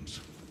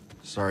regions.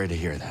 Sorry to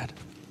hear that.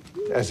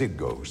 As it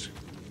goes.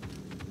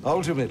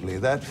 Ultimately,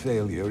 that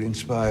failure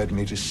inspired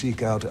me to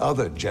seek out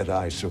other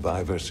Jedi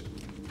survivors.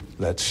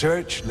 That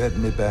search led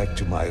me back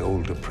to my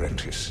old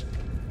apprentice.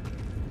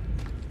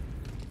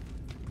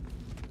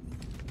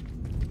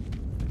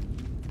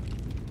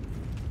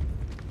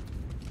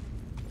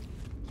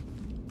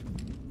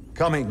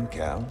 Coming,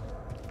 Cal.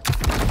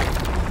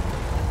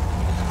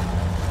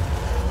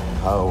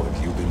 How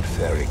have you been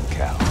faring,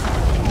 Cal?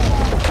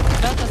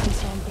 That doesn't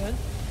sound good.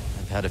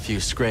 I've had a few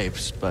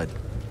scrapes, but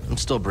I'm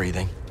still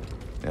breathing.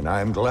 And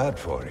I'm glad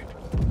for it.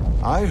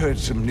 I heard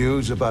some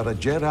news about a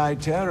Jedi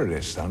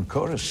terrorist on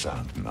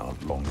Coruscant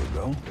not long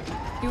ago.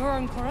 You were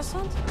on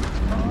Coruscant?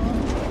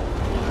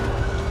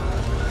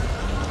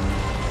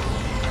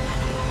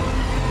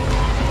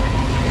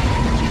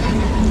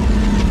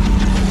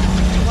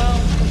 Well,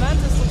 the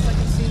Mantis looks like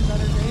it's seen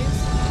better days.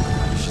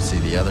 You should see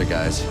the other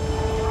guys.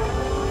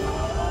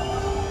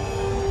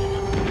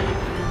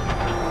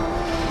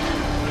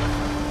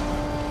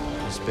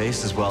 This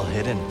base is well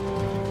hidden.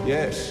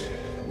 Yes.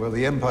 Well,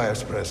 the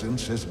Empire's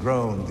presence has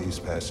grown these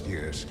past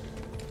years.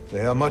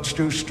 They are much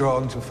too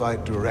strong to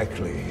fight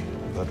directly,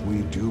 but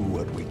we do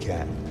what we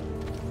can.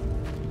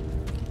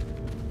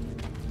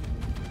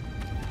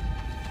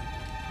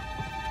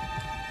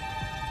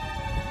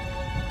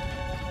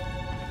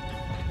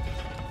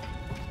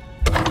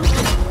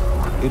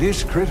 It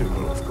is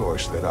critical, of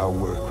course, that our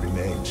work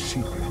remains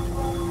secret.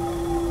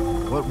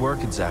 What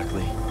work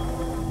exactly?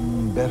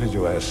 Better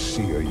to ask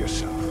Seer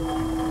yourself.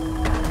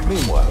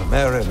 Meanwhile,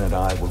 Marin and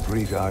I will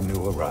greet our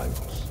new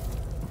arrivals.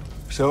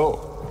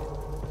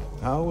 So,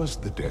 how was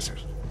the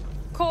desert?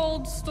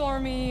 Cold,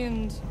 stormy,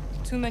 and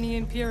too many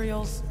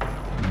Imperials.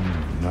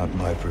 Not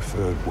my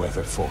preferred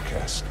weather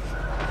forecast.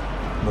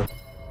 But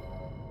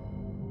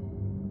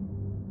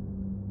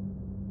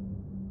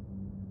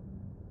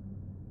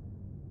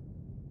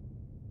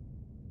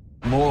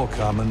more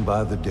common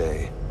by the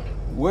day.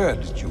 Where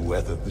did you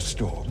weather the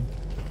storm?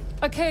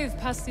 A cave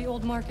past the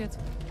old market.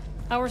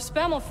 Our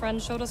Spammel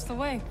friend showed us the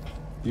way.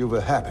 You've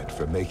a habit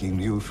for making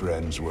new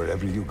friends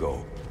wherever you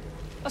go.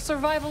 A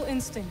survival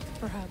instinct,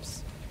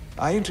 perhaps.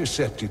 I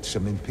intercepted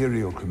some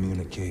Imperial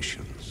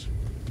communications.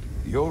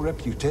 Your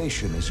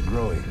reputation is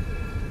growing.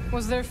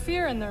 Was there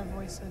fear in their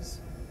voices?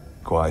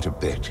 Quite a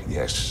bit,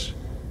 yes.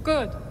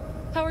 Good.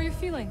 How are you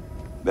feeling?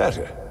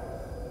 Better.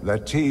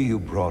 That tea you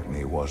brought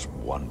me was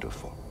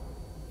wonderful.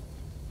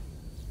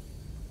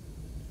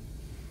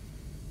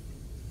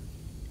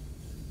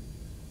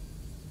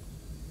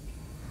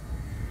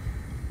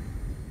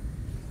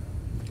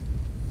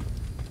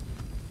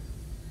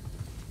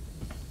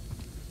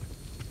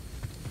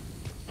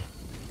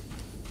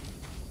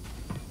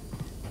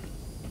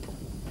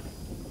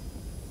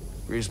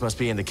 Reeves must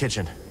be in the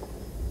kitchen.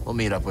 We'll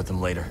meet up with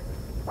him later.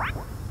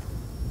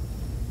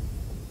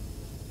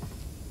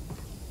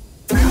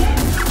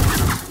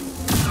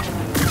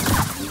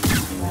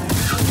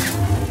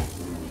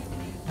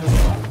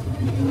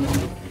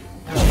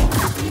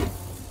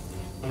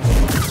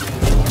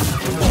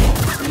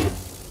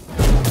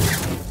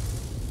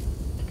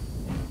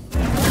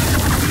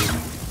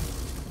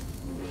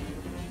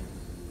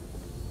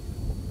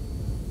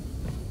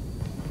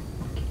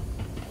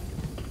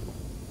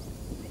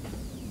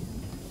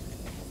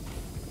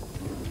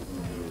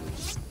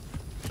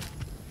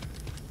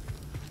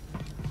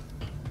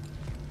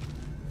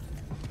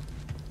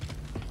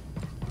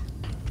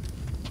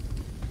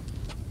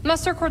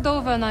 Master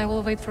Cordova and I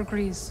will wait for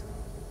Grease.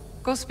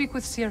 Go speak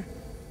with Seer.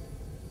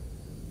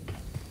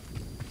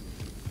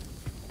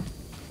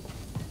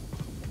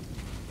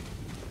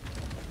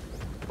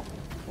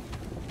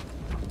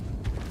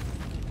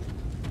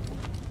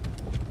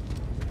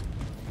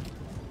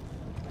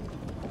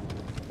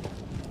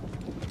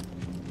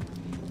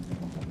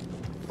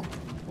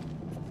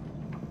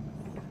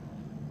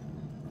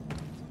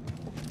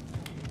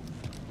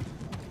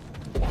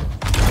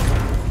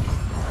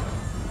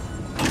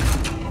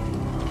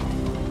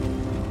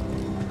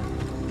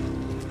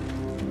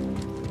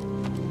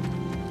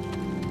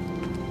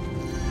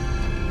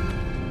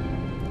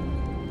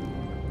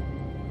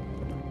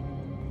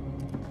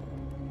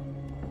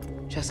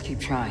 Just keep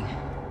trying.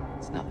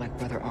 It's not like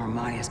Brother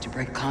Armai has to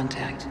break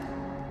contact.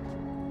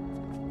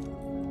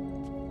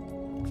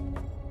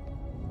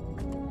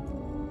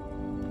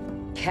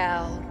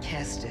 Cal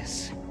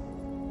Kestis.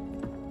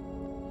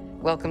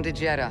 Welcome to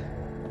Jeddah.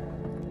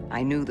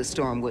 I knew the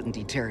storm wouldn't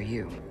deter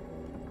you.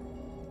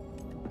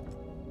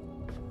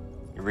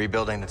 You're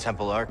rebuilding the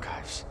temple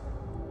archives.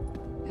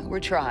 And we're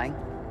trying.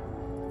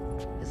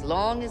 As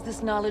long as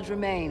this knowledge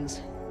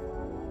remains,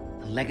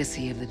 the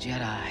legacy of the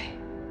Jedi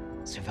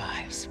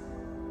survives.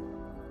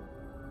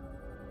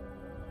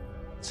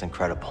 It's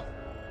incredible.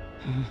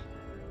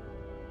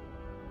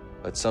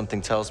 But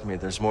something tells me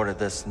there's more to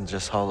this than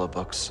just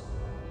holobooks.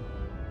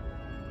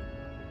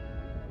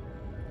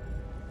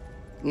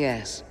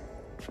 Yes.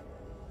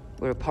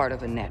 We're a part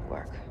of a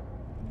network,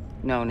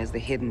 known as the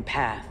Hidden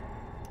Path.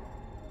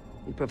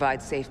 We provide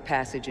safe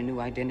passage and new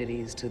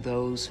identities to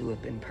those who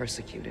have been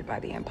persecuted by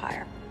the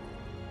Empire.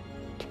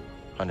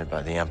 Hunted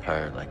by the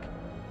Empire, like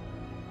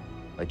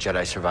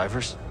Jedi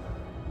survivors?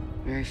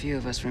 Very few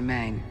of us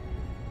remain.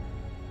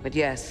 But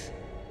yes,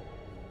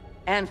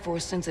 and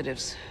Force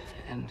sensitives,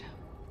 and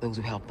those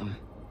who help them.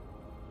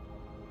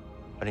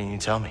 Why didn't you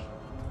tell me?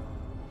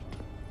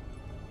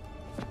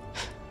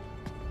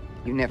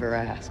 You never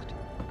asked.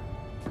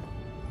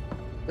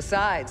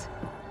 Besides,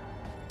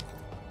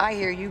 I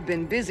hear you've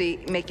been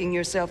busy making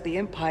yourself the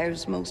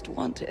Empire's most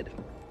wanted.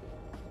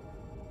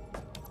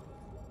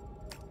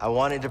 I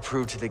wanted to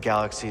prove to the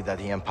galaxy that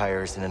the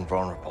Empire isn't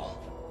invulnerable.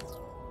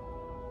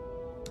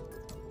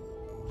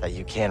 That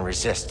you can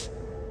resist.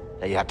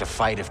 That you have to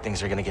fight if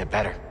things are gonna get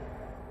better.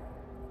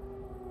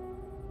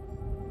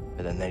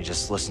 But then they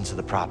just listen to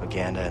the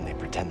propaganda and they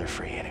pretend they're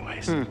free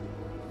anyways. You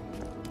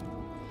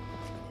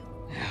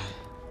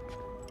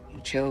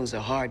chose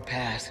a hard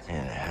path.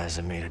 And it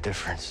hasn't made a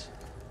difference.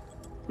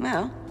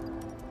 Well,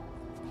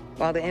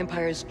 while the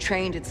Empire's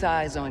trained its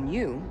eyes on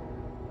you,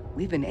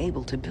 we've been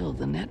able to build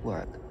the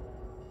network,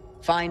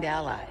 find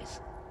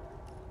allies,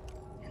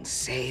 and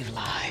save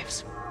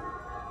lives.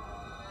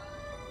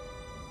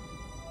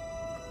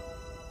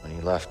 When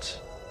you left,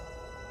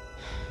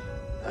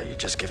 I thought you'd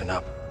just given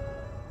up.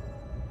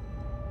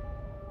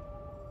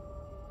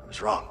 I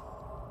was wrong.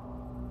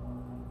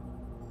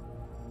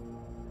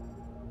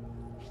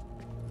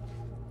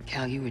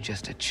 Cal, you were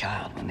just a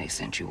child when they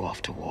sent you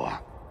off to war.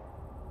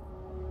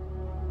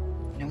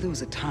 You know, there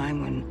was a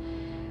time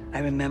when I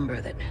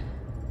remember that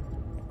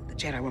the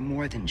Jedi were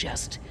more than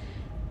just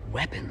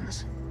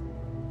weapons.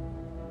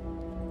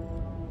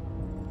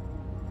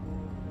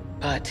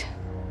 But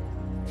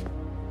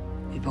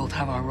we both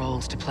have our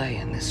roles to play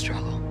in this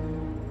struggle.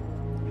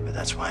 But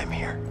that's why I'm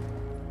here.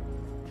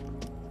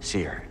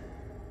 Seer.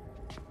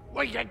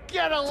 Will you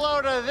get a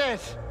load of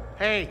this?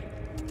 Hey,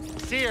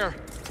 Seer,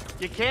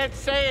 you can't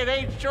say it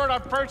ain't short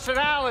of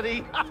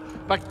personality,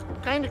 but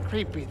kind of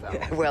creepy,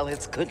 though. Well,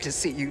 it's good to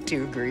see you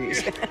two,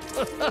 Grease.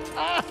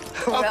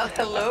 Well,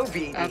 hello,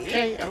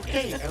 BD.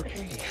 Okay.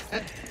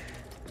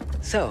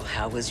 So,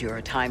 how was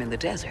your time in the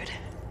desert?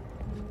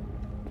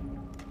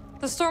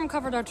 The storm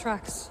covered our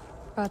tracks,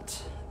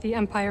 but the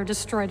Empire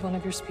destroyed one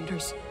of your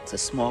speeders. It's a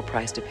small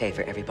price to pay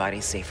for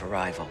everybody's safe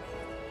arrival.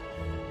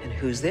 And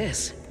who's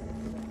this?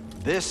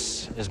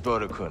 This is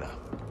Bodo Kuna.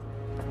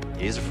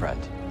 He's a friend.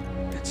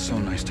 It's so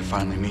nice to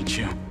finally meet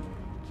you.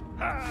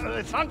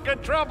 This hunk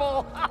of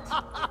trouble.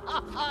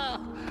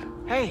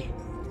 Hey,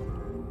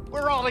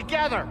 we're all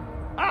together.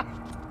 Huh?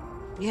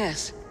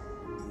 Yes.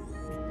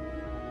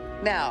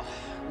 Now,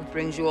 what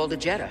brings you all to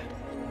Jeddah?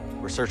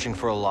 We're searching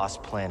for a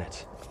lost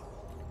planet.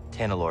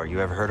 Tanalorr, you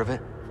ever heard of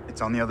it?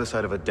 It's on the other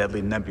side of a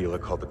deadly nebula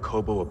called the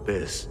Kobo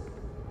Abyss.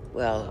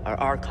 Well, our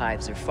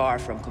archives are far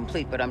from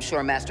complete, but I'm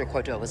sure Master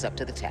Corto is up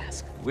to the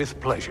task. With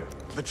pleasure.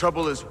 The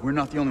trouble is, we're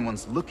not the only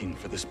ones looking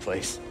for this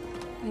place.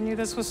 I knew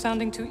this was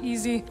sounding too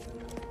easy.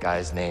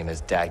 Guy's name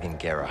is Dagan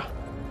Gera.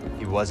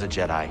 He was a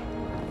Jedi.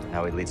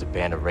 Now he leads a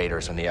band of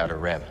raiders on the Outer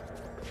Rim.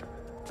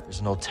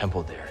 There's an old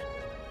temple there.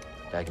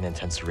 Dagan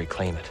intends to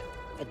reclaim it.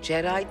 A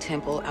Jedi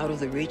temple out of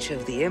the reach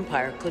of the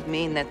Empire could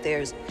mean that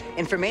there's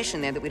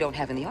information there that we don't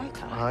have in the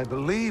archive. I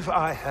believe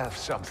I have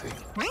something.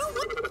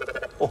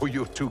 Oh,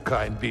 you're too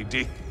kind,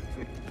 BD.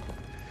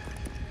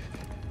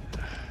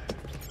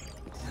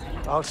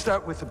 I'll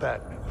start with the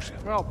bad news.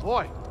 Oh,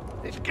 boy.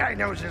 This guy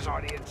knows his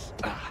audience.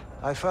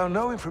 I found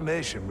no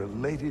information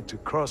related to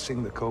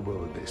crossing the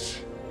Kobo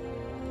Abyss.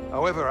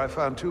 However, I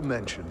found 2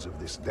 mentions of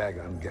this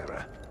Dagan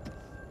Gera.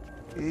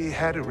 He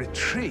had a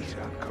retreat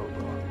on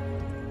Kobo,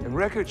 and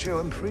records show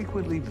him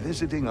frequently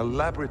visiting a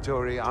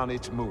laboratory on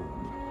its moon.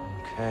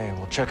 Okay,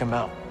 we'll check him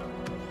out.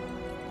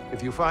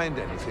 If you find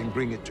anything,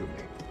 bring it to me.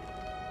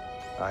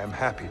 I am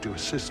happy to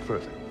assist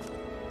further.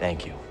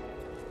 Thank you.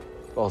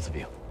 Both of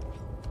you.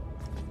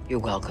 You're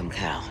welcome,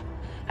 Cal.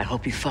 I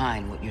hope you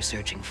find what you're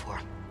searching for.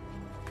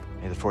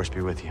 May the Force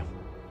be with you.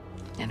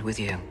 And with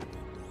you.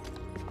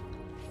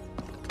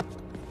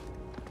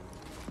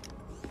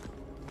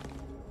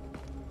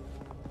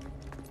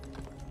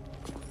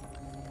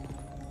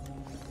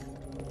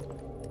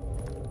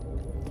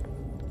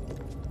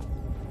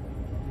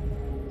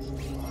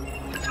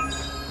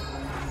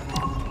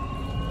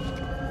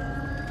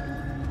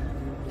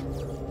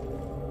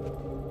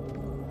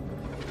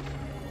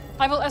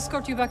 I will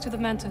escort you back to the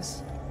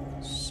Mantis.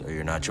 So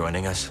you're not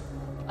joining us?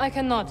 I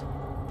cannot.